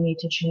myself, I need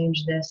to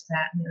change this,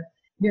 that, and that,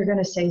 you're going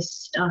to stay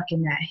stuck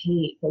in that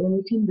hate. But when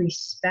you can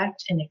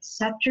respect and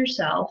accept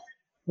yourself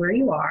where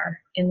you are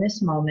in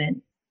this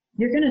moment,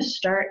 you're going to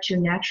start to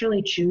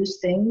naturally choose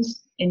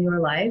things in your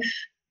life,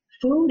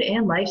 food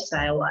and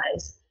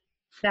lifestyle-wise,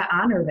 that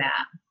honor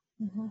that.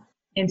 Mm-hmm.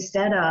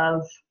 Instead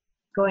of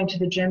going to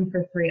the gym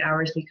for 3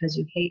 hours because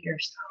you hate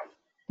yourself.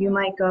 You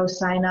might go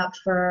sign up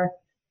for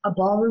a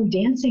ballroom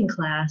dancing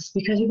class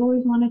because you've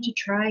always wanted to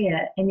try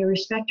it, and you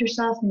respect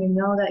yourself and you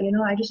know that,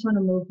 I just want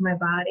to move my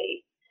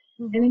body.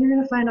 Mm-hmm. And then you're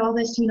going to find all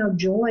this,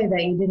 joy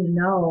that you didn't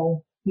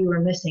know you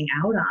were missing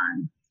out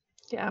on.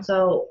 Yeah.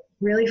 So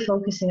really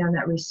focusing on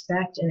that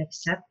respect and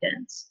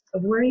acceptance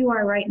of where you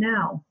are right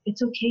now.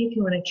 It's okay if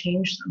you want to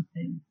change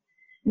something.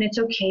 And it's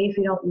okay if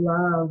you don't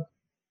love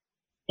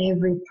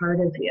every part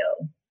of you.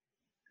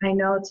 I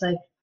know it's like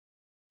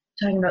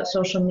talking about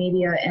social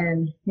media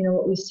and,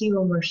 what we see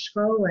when we're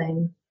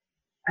scrolling.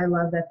 I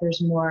love that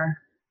there's more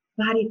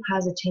body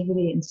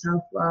positivity and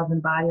self-love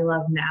and body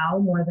love now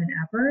more than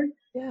ever.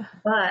 Yeah.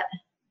 But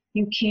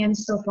you can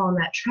still fall in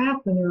that trap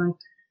when you're like,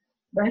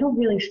 I don't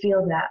really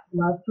feel that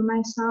love for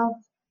myself,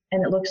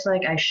 and it looks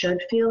like I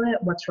should feel it.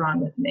 What's wrong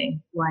with me?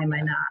 Why am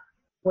I not?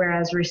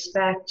 Whereas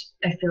respect,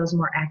 I feel, is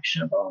more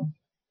actionable.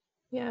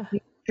 Yeah. You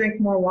drink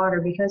more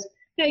water because,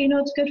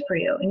 it's good for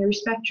you, and you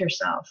respect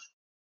yourself,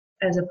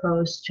 as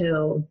opposed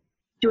to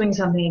doing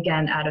something,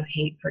 again, out of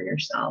hate for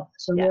yourself.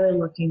 So really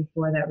looking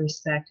for that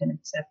respect and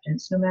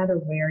acceptance, no matter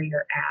where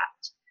you're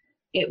at.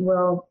 It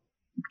will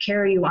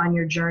carry you on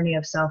your journey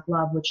of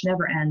self-love, which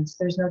never ends.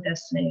 There's no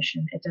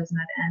destination. It does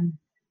not end.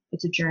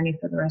 It's a journey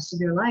for the rest of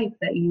your life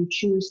that you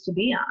choose to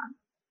be on.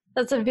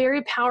 That's a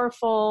very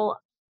powerful,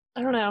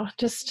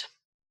 just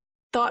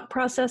thought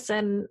process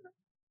and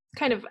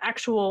kind of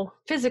actual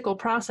physical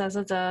process.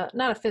 It's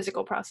not a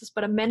physical process,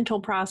 but a mental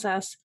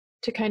process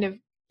to kind of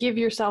give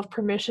yourself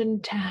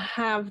permission to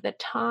have the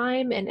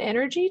time and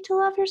energy to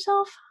love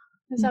yourself.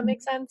 Does that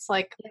make sense?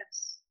 Like,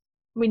 yes.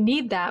 We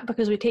need that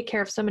because we take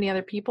care of so many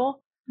other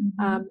people.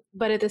 Mm-hmm.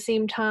 But at the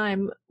same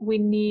time, we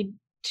need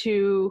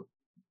to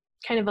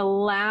kind of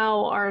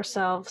allow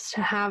ourselves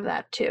to have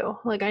that too.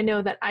 Like, I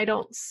know that I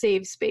don't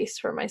save space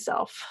for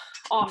myself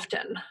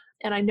often.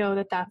 And I know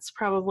that that's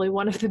probably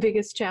one of the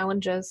biggest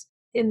challenges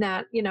in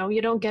that,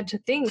 you don't get to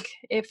think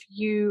if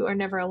you are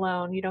never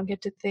alone. You don't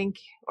get to think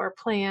or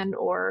plan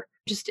or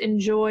just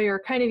enjoy or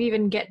kind of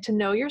even get to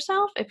know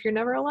yourself if you're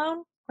never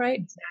alone, right?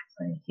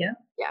 Exactly. Yeah.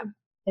 Yeah.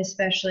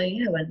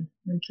 Especially when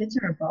kids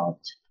are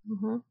involved.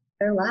 Mm-hmm.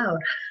 They're loud.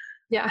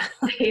 Yeah.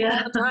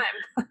 Yeah. All the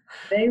time.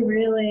 They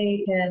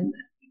really can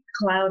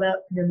cloud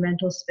up your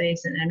mental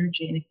space and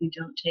energy. And if you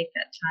don't take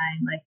that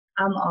time, like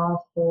I'm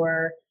all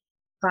for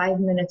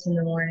 5 minutes in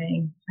the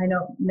morning. I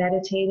know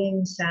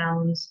meditating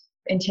sounds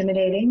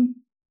intimidating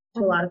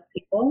to a lot of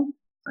people.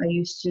 I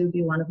used to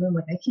be one of them.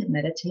 Like, I can't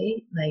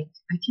meditate. Like,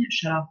 I can't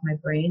shut off my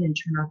brain and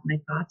turn off my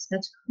thoughts.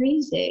 That's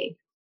crazy.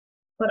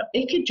 But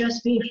it could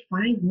just be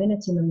 5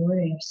 minutes in the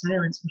morning of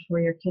silence before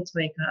your kids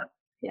wake up.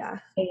 Yeah.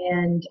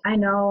 And I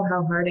know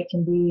how hard it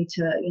can be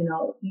to,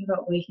 think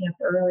about waking up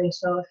early.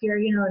 So if you're,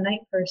 a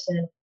night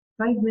person,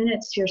 5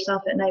 minutes to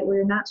yourself at night where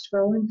you're not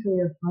scrolling through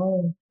your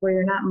phone, where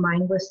you're not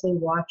mindlessly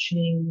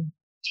watching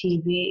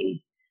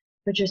TV,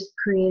 but just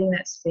creating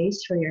that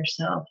space for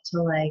yourself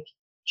to like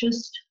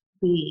just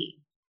be.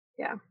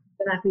 Yeah.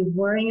 To not be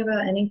worrying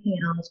about anything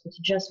else, but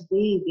to just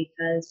be,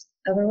 because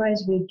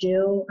otherwise I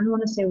don't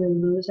want to say we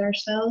lose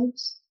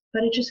ourselves,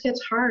 but it just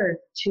gets hard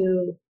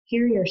to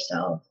hear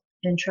yourself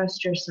and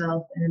trust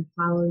yourself and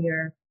follow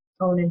your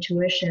own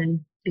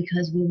intuition,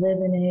 because we live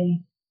in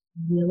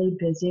a really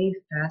busy,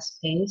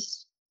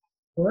 fast-paced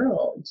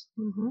world.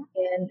 Mm-hmm.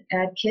 And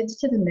add kids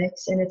to the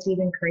mix and it's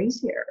even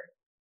crazier.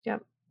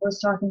 Yep. I was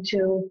talking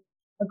to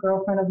a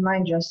girlfriend of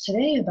mine just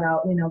today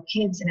about,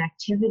 kids and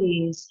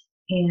activities,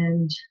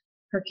 and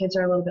her kids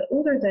are a little bit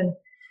older than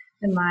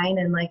mine,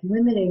 and like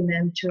limiting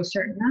them to a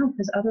certain amount,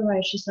 because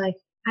otherwise she's like,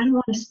 I don't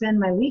want to spend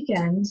my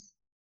weekends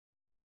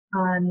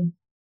on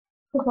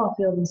football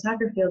field and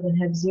soccer field and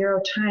have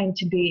zero time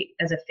to be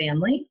as a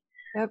family.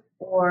 Yep.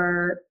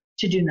 Or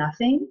to do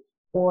nothing,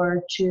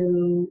 or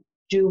to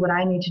do what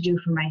I need to do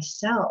for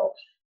myself.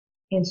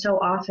 And so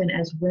often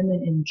as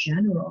women in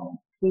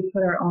general, we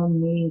put our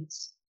own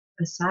needs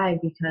aside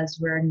because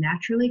we're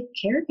naturally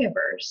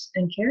caregivers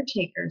and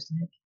caretakers.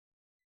 Like,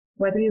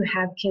 whether you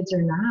have kids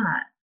or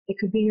not, it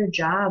could be your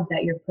job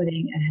that you're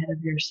putting ahead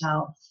of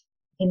yourself.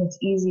 And it's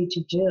easy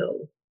to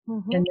do.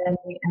 Mm-hmm. And then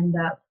we end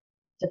up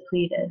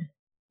depleted.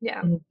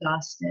 Yeah. And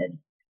exhausted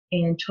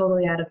and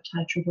totally out of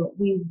touch with what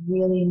we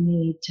really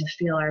need to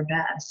feel our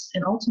best.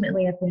 And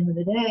ultimately, at the end of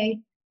the day,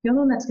 the only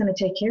one that's going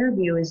to take care of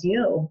you is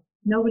you.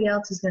 Nobody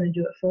else is going to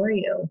do it for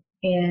you.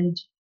 And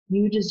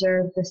you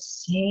deserve the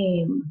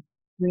same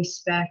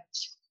respect,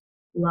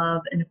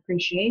 love, and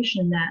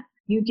appreciation that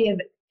you give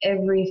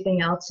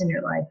everything else in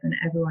your life and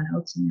everyone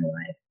else in your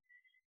life.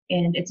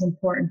 And it's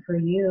important for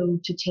you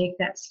to take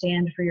that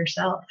stand for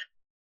yourself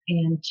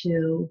and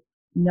to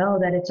know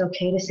that it's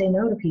okay to say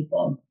no to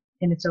people,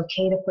 and it's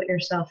okay to put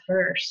yourself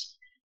first,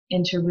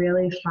 and to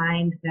really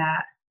find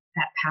that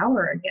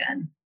power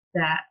again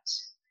that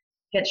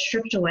gets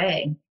stripped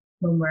away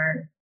when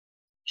we're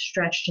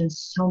stretched in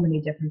so many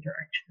different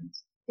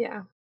directions.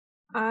 Yeah,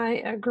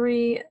 I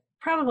agree.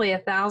 Probably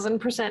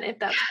 1,000% if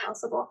that's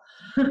possible.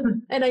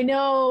 And I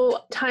know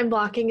time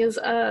blocking is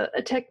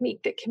a technique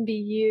that can be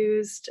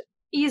used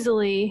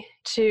easily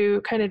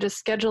to kind of just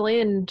schedule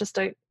in just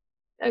a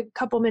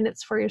couple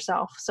minutes for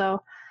yourself.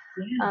 So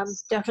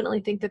Yes.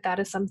 definitely think that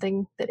is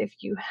something that if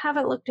you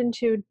haven't looked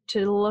into,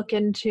 to look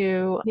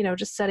into,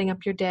 just setting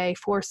up your day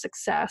for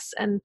success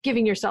and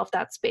giving yourself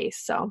that space.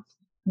 So,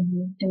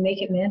 And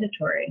make it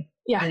mandatory.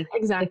 Yeah, like,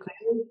 exactly.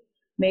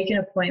 Make an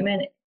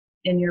appointment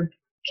in your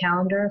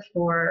calendar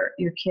for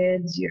your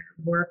kids, your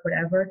work,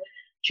 whatever.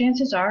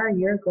 Chances are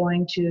you're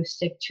going to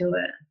stick to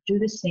it. Do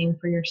the same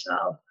for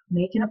yourself.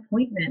 Make an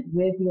appointment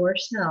with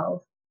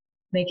yourself.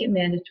 Make it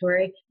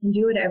mandatory, and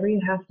do whatever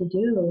you have to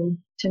do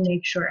to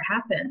make sure it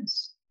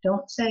happens.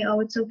 Don't say,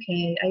 oh, it's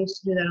okay. I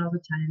used to do that all the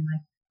time.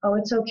 Like, oh,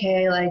 it's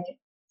okay. Like,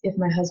 if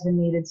my husband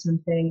needed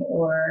something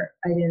or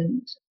I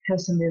didn't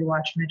have somebody to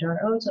watch my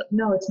daughter. Oh,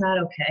 no, it's not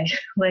okay.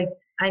 Like,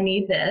 I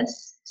need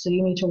this. So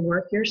you need to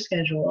work your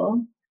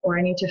schedule, or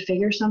I need to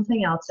figure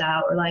something else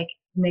out, or like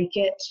make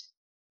it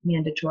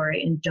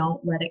mandatory, and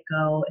don't let it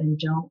go, and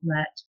don't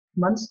let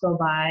months go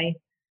by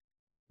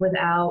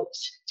without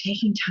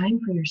taking time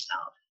for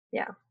yourself.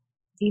 Yeah.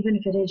 Even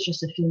if it is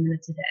just a few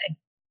minutes a day.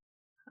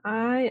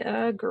 I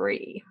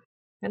agree.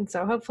 And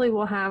so hopefully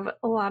we'll have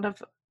a lot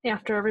of,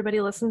 after everybody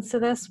listens to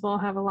this, we'll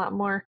have a lot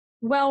more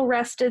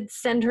well-rested,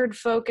 centered,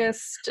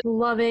 focused,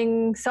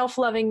 loving,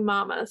 self-loving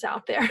mamas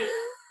out there.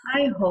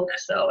 I hope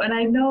so. And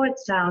I know it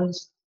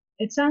sounds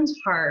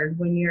hard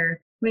when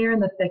you're in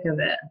the thick of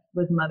it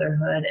with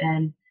motherhood,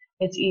 and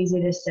it's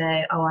easy to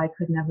say, oh, I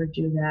could never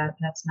do that.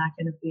 That's not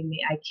going to be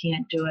me. I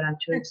can't do it. I'm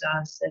too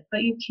exhausted.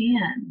 But you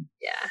can.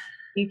 Yeah.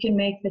 You can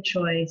make the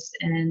choice,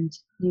 and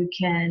you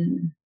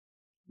can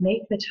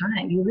make the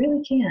time. You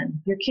really can.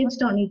 Your kids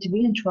don't need to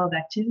be in 12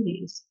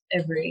 activities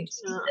every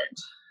season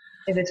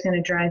if it's going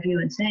to drive you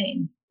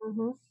insane.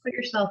 Mm-hmm. Put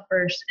yourself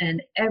first,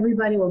 and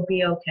everybody will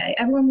be okay.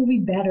 Everyone will be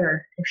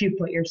better if you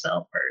put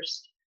yourself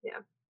first.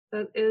 Yeah,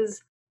 that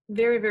is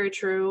Very, very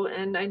true.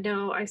 And I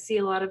know I see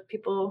a lot of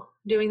people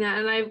doing that,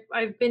 and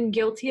I've been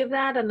guilty of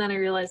that. And then I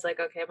realized, like,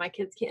 okay, my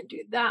kids can't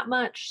do that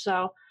much,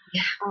 so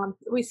Yeah.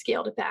 we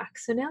scaled it back.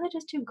 So now they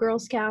just do Girl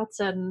Scouts,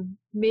 and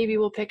maybe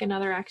we'll pick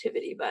another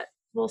activity, but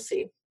we'll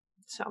see.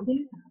 So.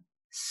 Yeah.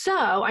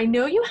 So I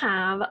know you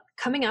have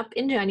coming up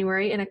in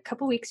January, in a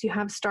couple weeks, you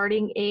have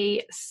starting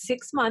a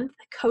 6-month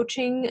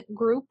coaching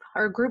group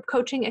or group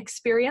coaching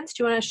experience.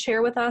 Do you want to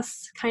share with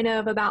us kind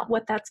of about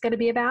what that's going to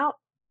be about?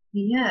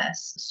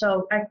 Yes.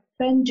 So I've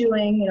been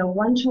doing,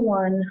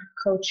 one-to-one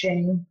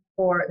coaching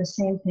for the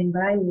same thing,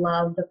 but I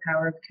love the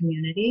power of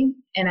community.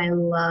 And I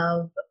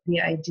love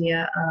the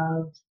idea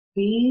of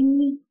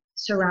being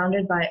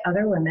surrounded by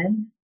other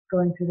women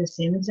going through the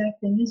same exact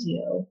thing as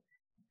you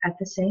at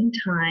the same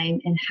time,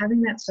 and having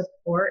that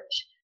support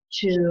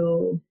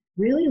to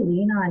really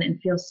lean on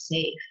and feel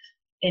safe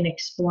in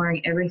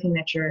exploring everything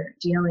that you're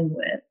dealing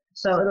with.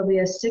 So it'll be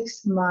a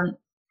 6-month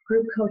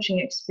group coaching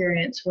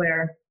experience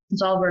where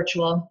it's all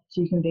virtual,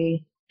 so you can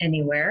be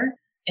anywhere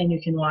and you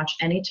can watch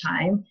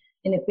anytime.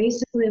 And it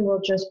basically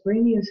will just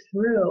bring you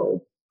through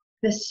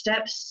the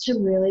steps to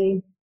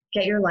really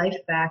get your life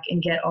back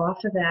and get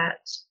off of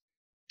that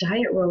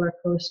diet roller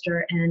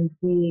coaster and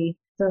the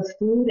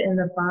food and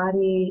the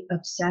body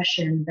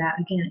obsession that,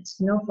 again, it's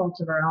no fault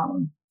of our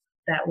own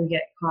that we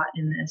get caught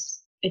in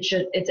this.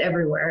 It's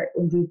everywhere.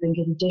 We've been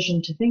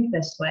conditioned to think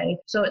this way.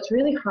 So it's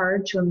really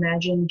hard to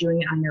imagine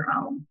doing it on your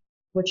own,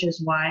 which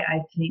is why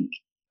I think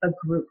a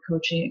group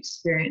coaching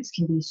experience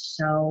can be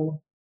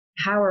so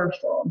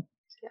powerful.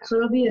 Yeah. So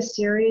it'll be a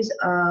series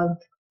of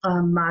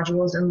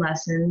modules and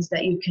lessons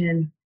that you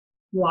can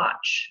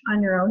watch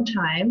on your own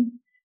time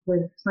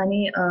with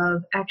plenty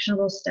of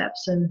actionable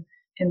steps and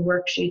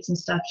worksheets and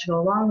stuff to go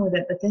along with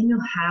it. But then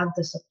you'll have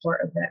the support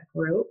of that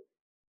group.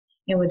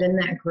 And within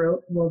that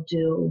group, we'll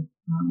do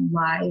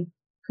live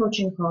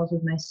coaching calls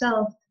with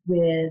myself,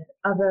 with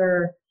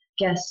other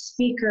guest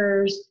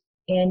speakers.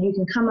 And you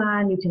can come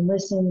on, you can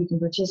listen, you can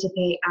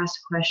participate, ask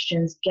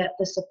questions, get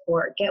the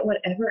support, get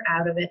whatever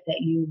out of it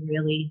that you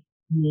really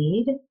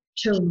need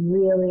to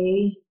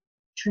really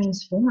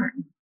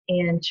transform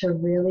and to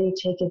really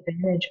take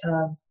advantage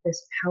of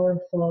this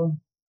powerful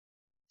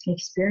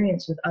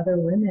experience with other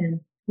women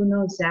who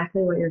know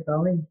exactly what you're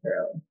going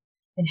through.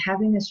 And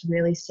having this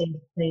really safe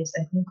place,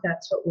 I think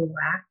that's what we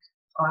lack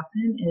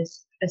often,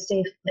 is a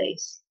safe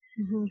place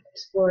to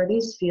explore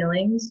these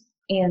feelings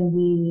and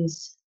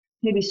these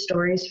maybe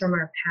stories from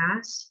our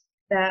past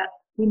that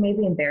we may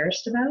be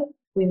embarrassed about.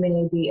 We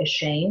may be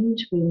ashamed.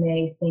 We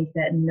may think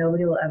that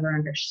nobody will ever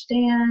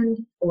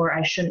understand, or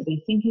I shouldn't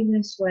be thinking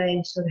this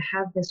way. So to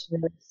have this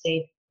really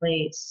safe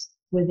place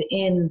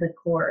within the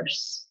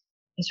course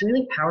is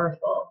really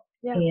powerful.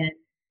 Yeah. And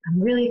I'm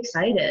really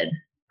excited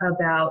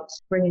about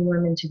bringing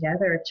women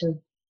together to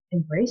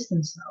embrace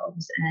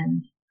themselves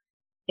and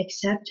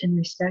accept and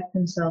respect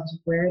themselves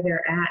where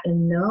they're at,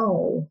 and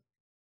know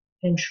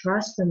and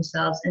trust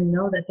themselves and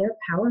know that they're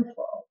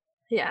powerful.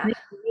 Yeah. They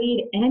don't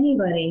need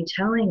anybody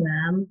telling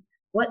them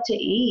what to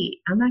eat.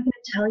 I'm not going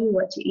to tell you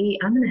what to eat.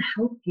 I'm going to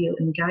help you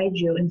and guide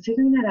you in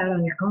figuring that out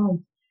on your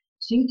own,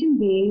 so you can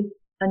be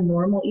a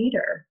normal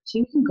eater. So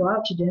you can go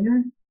out to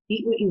dinner,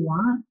 eat what you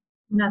want,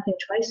 not think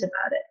twice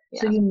about it.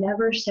 Yeah. So you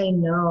never say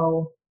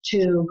no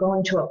to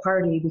going to a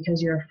party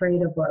because you're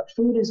afraid of what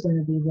food is going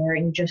to be there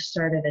and you just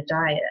started a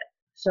diet.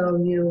 So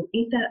you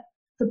eat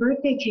the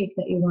birthday cake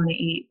that you want to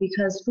eat,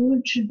 because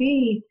food should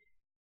be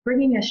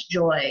bringing us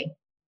joy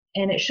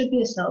and it should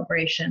be a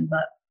celebration.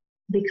 But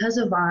because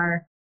of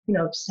our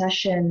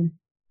obsession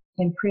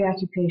and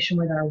preoccupation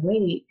with our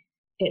weight,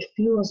 it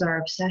fuels our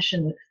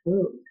obsession with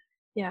food.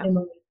 Yeah. And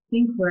when we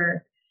think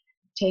we're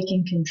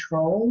taking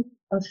control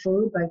of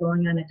food by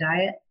going on a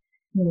diet,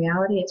 in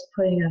reality, it's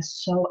putting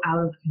us so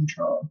out of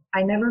control.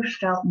 I never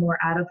felt more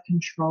out of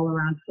control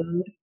around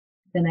food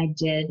than I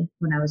did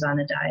when I was on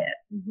a diet.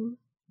 Mm-hmm.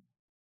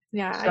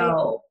 Yeah.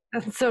 So,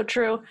 that's so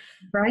true.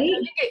 Right? I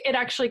think it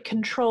actually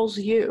controls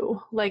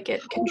you. Like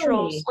it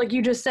controls, like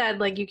you just said,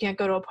 like you can't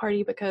go to a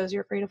party because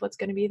you're afraid of what's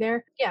going to be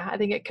there. Yeah, I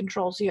think it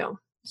controls you.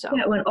 So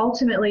yeah, when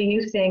ultimately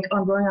you think,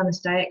 I'm going on this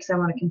diet because I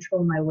want to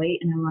control my weight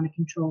and I want to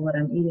control what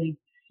I'm eating.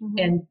 Mm-hmm.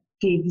 And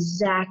the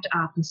exact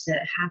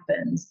opposite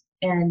happens.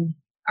 And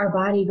our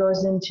body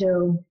goes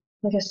into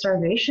like a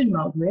starvation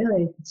mode,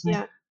 really. It's like,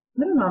 I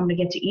don't know, I'm going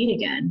to get to eat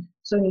again.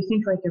 So when you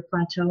think like you're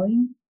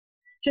plateauing,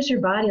 just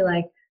your body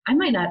like, I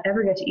might not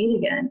ever get to eat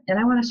again, and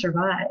I want to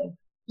survive.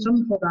 So I'm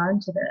going to hold on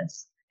to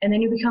this. And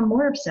then you become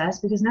more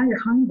obsessed because now you're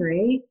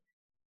hungry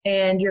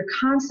and you're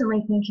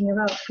constantly thinking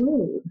about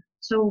food.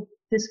 So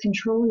this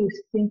control you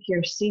think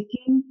you're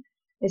seeking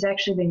is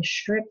actually being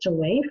stripped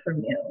away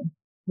from you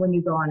when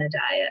you go on a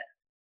diet.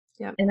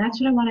 Yep. And that's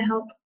what I want to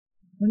help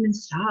women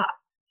stop,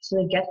 so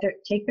they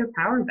take their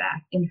power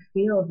back and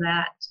feel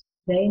that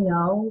they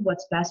know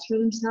what's best for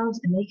themselves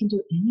and they can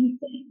do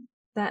anything.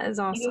 That is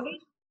awesome.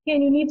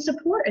 And you need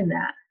support in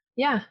that.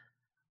 Yeah,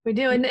 we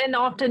do. And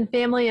often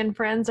family and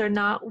friends are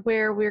not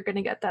where we're going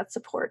to get that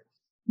support.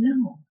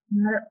 No,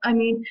 I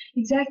mean,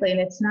 exactly. And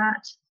it's not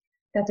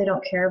that they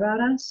don't care about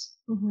us,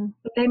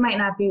 but they might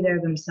not be there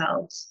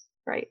themselves.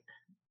 Right.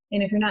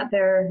 And if you're not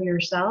there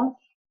yourself,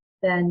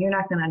 then you're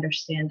not going to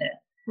understand it.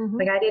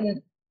 Like I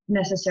didn't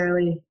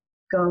necessarily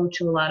go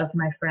to a lot of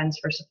my friends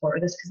for support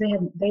with this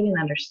because they didn't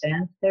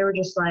understand. They were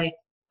just like,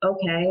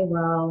 okay,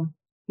 well,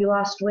 you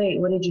lost weight.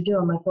 What did you do?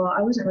 I'm like, well,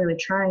 I wasn't really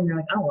trying. They're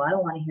like, oh, well, I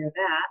don't want to hear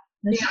that.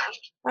 Yeah.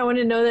 I want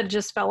to know that it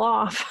just fell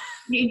off.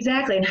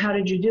 Exactly. And how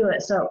did you do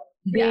it? So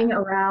being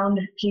around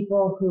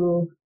people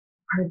who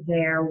are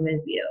there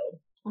with you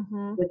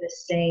with the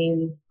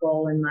same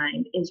goal in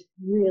mind is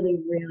really,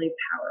 really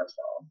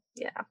powerful.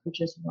 Yeah.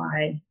 Which is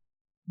why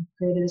I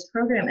created this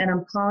program. And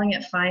I'm calling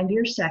it Find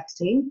Your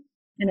Sexy.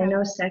 And I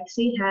know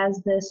sexy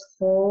has this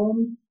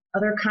whole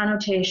other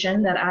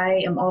connotation that I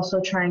am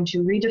also trying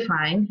to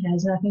redefine. It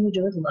has nothing to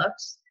do with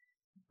looks,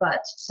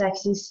 but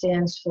sexy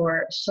stands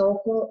for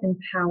soulful,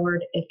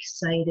 empowered,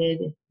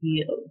 excited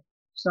you.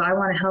 So I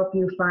want to help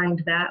you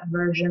find that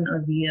version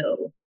of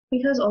you.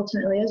 Because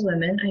ultimately as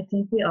women, I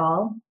think we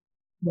all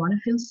want to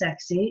feel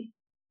sexy,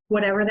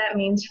 whatever that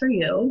means for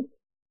you.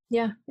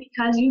 Yeah.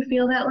 Because you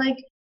feel that like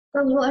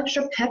a little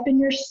extra pep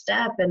in your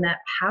step and that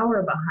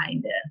power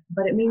behind it.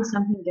 But it means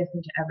something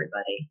different to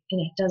everybody.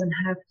 And it doesn't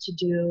have to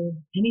do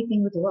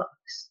anything with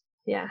looks.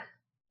 Yeah.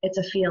 It's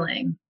a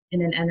feeling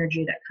and an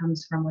energy that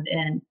comes from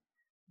within.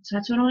 So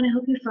that's what I want to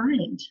help you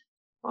find.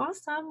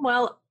 Awesome.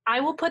 Well, I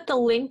will put the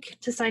link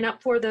to sign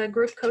up for the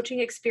group coaching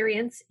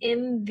experience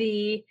in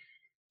the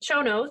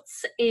show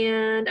notes.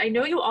 And I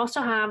know you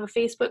also have a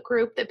Facebook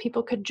group that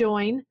people could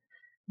join.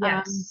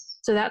 Yes.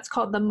 So that's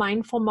called the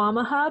Mindful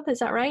Mama Hub. Is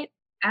that right?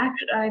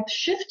 Actually, I've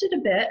shifted a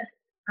bit.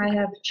 I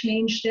have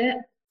changed it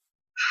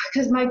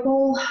because my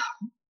goal,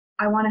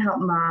 I want to help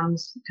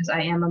moms because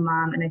I am a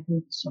mom, and I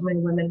think so many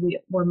women,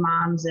 we're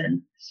moms,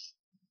 and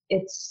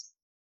it's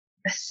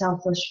a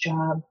selfless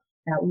job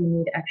that we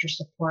need extra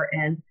support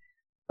in.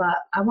 But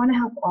I want to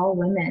help all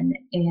women,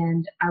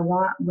 and I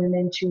want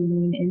women to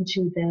lean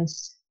into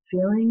this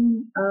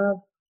feeling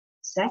of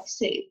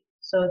sexy.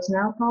 So it's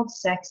now called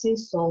Sexy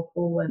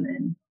Soulful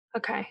Women.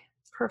 Okay,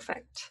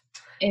 perfect.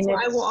 And so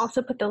I will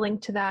also put the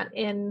link to that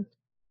in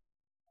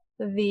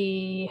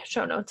the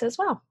show notes as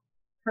well.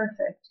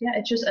 Perfect. Yeah,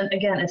 it's just,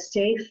 again, a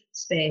safe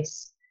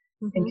space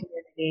and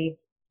community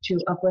to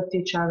uplift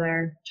each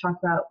other, talk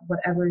about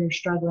whatever you're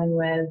struggling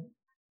with,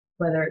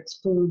 whether it's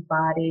food,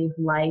 body,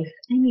 life,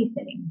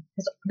 anything,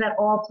 because that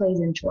all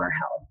plays into our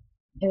health.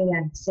 And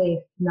again, safe,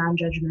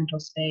 non-judgmental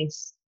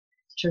space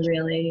to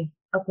really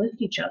uplift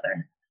each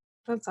other.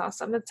 That's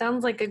awesome. It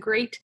sounds like a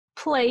great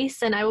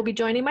place, and I will be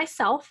joining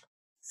myself.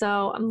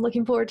 So I'm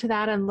looking forward to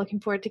that. I'm looking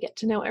forward to get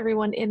to know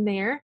everyone in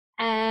there.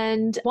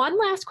 And one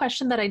last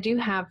question that I do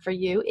have for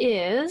you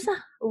is,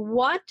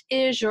 what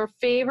is your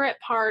favorite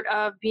part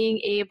of being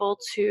able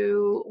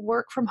to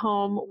work from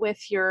home with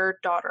your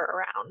daughter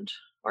around,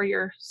 or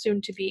your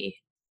soon-to-be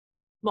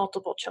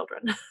multiple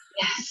children?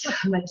 Yes,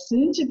 my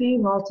soon-to-be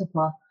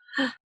multiple.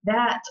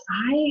 That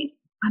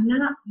I'm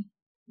not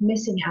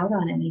missing out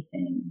on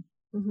anything.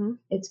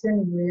 It's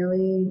been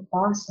really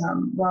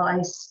awesome. While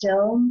I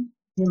still,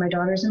 my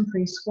daughter's in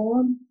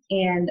preschool,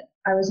 and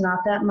I was not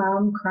that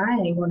mom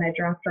crying when I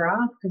dropped her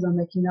off because I'm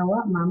like, you know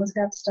what, mama's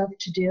got stuff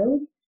to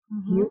do.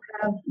 You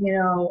have,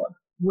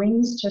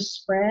 wings to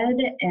spread,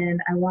 and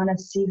I want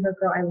to see her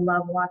grow. I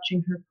love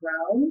watching her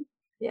grow.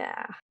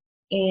 Yeah.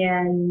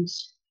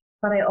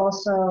 But I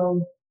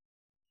also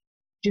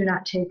do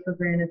not take for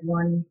granted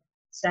 1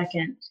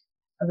 second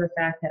of the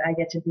fact that I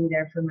get to be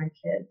there for my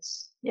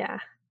kids. Yeah.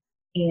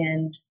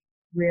 And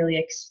really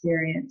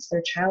experience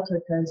their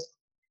childhood, because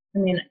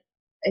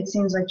it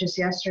seems like just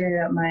yesterday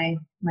that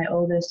my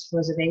oldest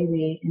was a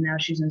baby and now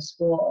she's in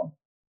school,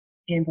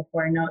 and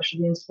before I know it,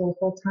 she'll be in school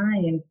full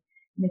time,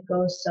 and it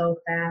goes so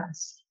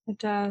fast. It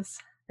does.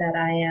 That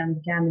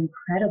I'm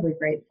incredibly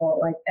grateful.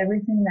 Like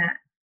everything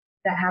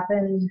that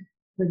happened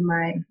with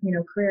my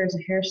career as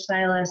a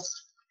hairstylist,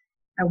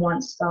 I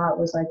once thought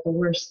was like the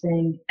worst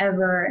thing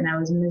ever, and I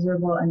was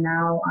miserable, and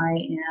now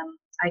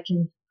I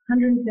can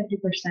 150%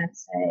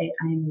 say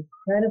I'm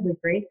incredibly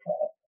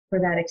grateful for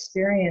that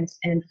experience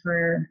and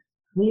for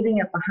leaving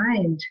it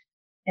behind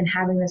and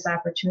having this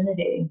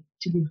opportunity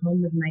to be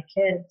home with my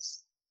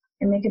kids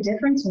and make a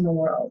difference in the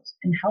world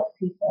and help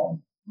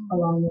people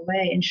along the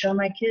way and show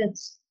my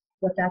kids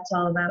what that's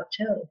all about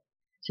too.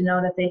 To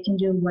know that they can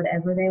do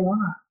whatever they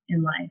want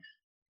in life,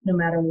 no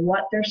matter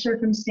what their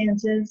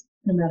circumstances,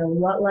 no matter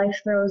what life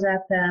throws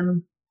at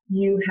them,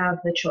 you have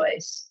the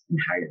choice in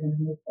how you're going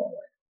to move forward.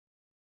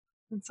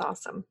 That's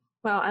awesome.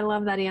 Well, I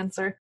love that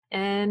answer.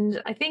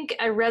 And I think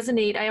I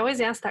resonate. I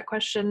always ask that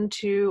question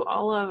to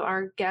all of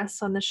our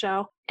guests on the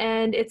show.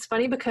 And it's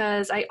funny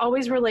because I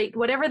always relate,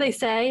 whatever they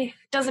say,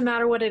 doesn't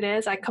matter what it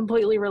is, I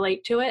completely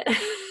relate to it.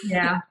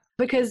 Yeah.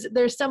 Because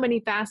there's so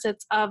many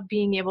facets of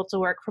being able to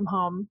work from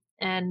home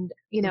and,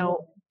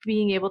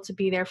 being able to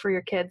be there for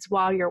your kids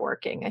while you're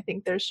working. I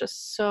think there's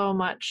just so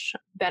much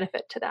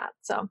benefit to that.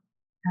 So,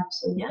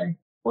 absolutely. Yeah.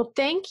 Well,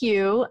 thank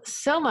you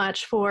so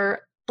much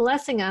for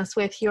blessing us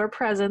with your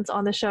presence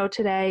on the show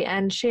today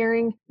and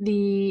sharing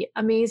the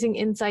amazing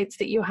insights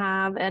that you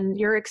have and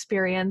your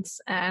experience.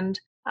 And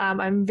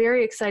I'm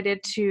very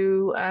excited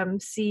to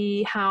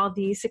see how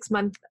the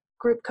 6-month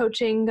group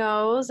coaching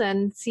goes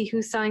and see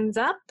who signs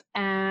up.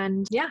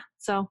 And yeah,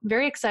 so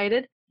very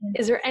excited.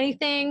 Is there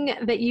anything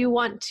that you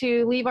want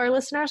to leave our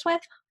listeners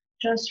with?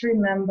 Just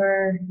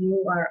remember,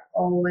 you are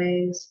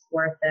always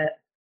worth it.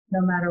 No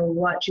matter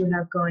what you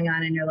have going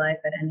on in your life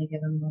at any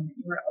given moment,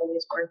 you are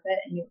always worth it.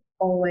 And you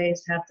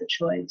always have the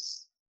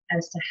choice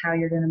as to how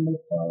you're going to move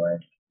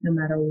forward, no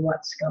matter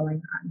what's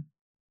going on.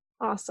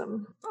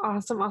 Awesome.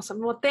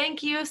 Well,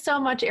 thank you so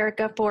much,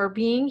 Erica, for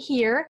being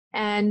here.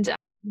 And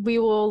we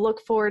will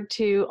look forward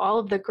to all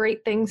of the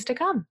great things to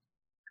come.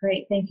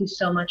 Great. Thank you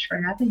so much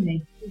for having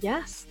me.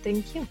 Yes,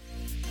 thank you.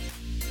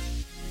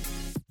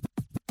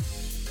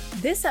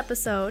 This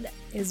episode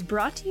is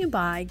brought to you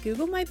by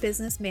Google My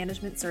Business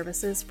Management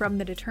Services from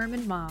The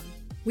Determined Mom.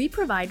 We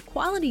provide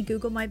quality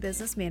Google My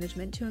Business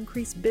Management to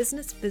increase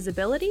business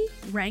visibility,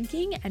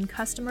 ranking, and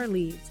customer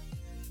leads.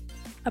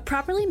 A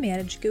properly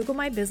managed Google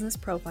My Business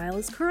profile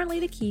is currently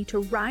the key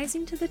to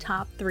rising to the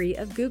top 3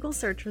 of Google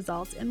search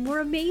results and will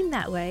remain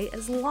that way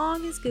as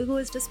long as Google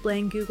is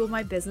displaying Google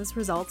My Business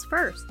results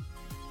first.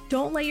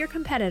 Don't let your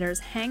competitors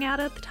hang out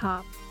at the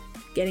top,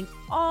 getting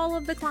all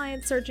of the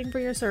clients searching for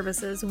your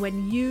services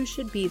when you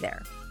should be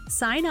there.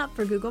 Sign up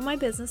for Google My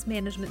Business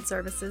Management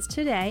Services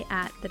today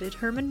at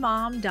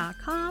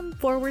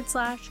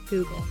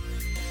thedeterminedmom.com/Google.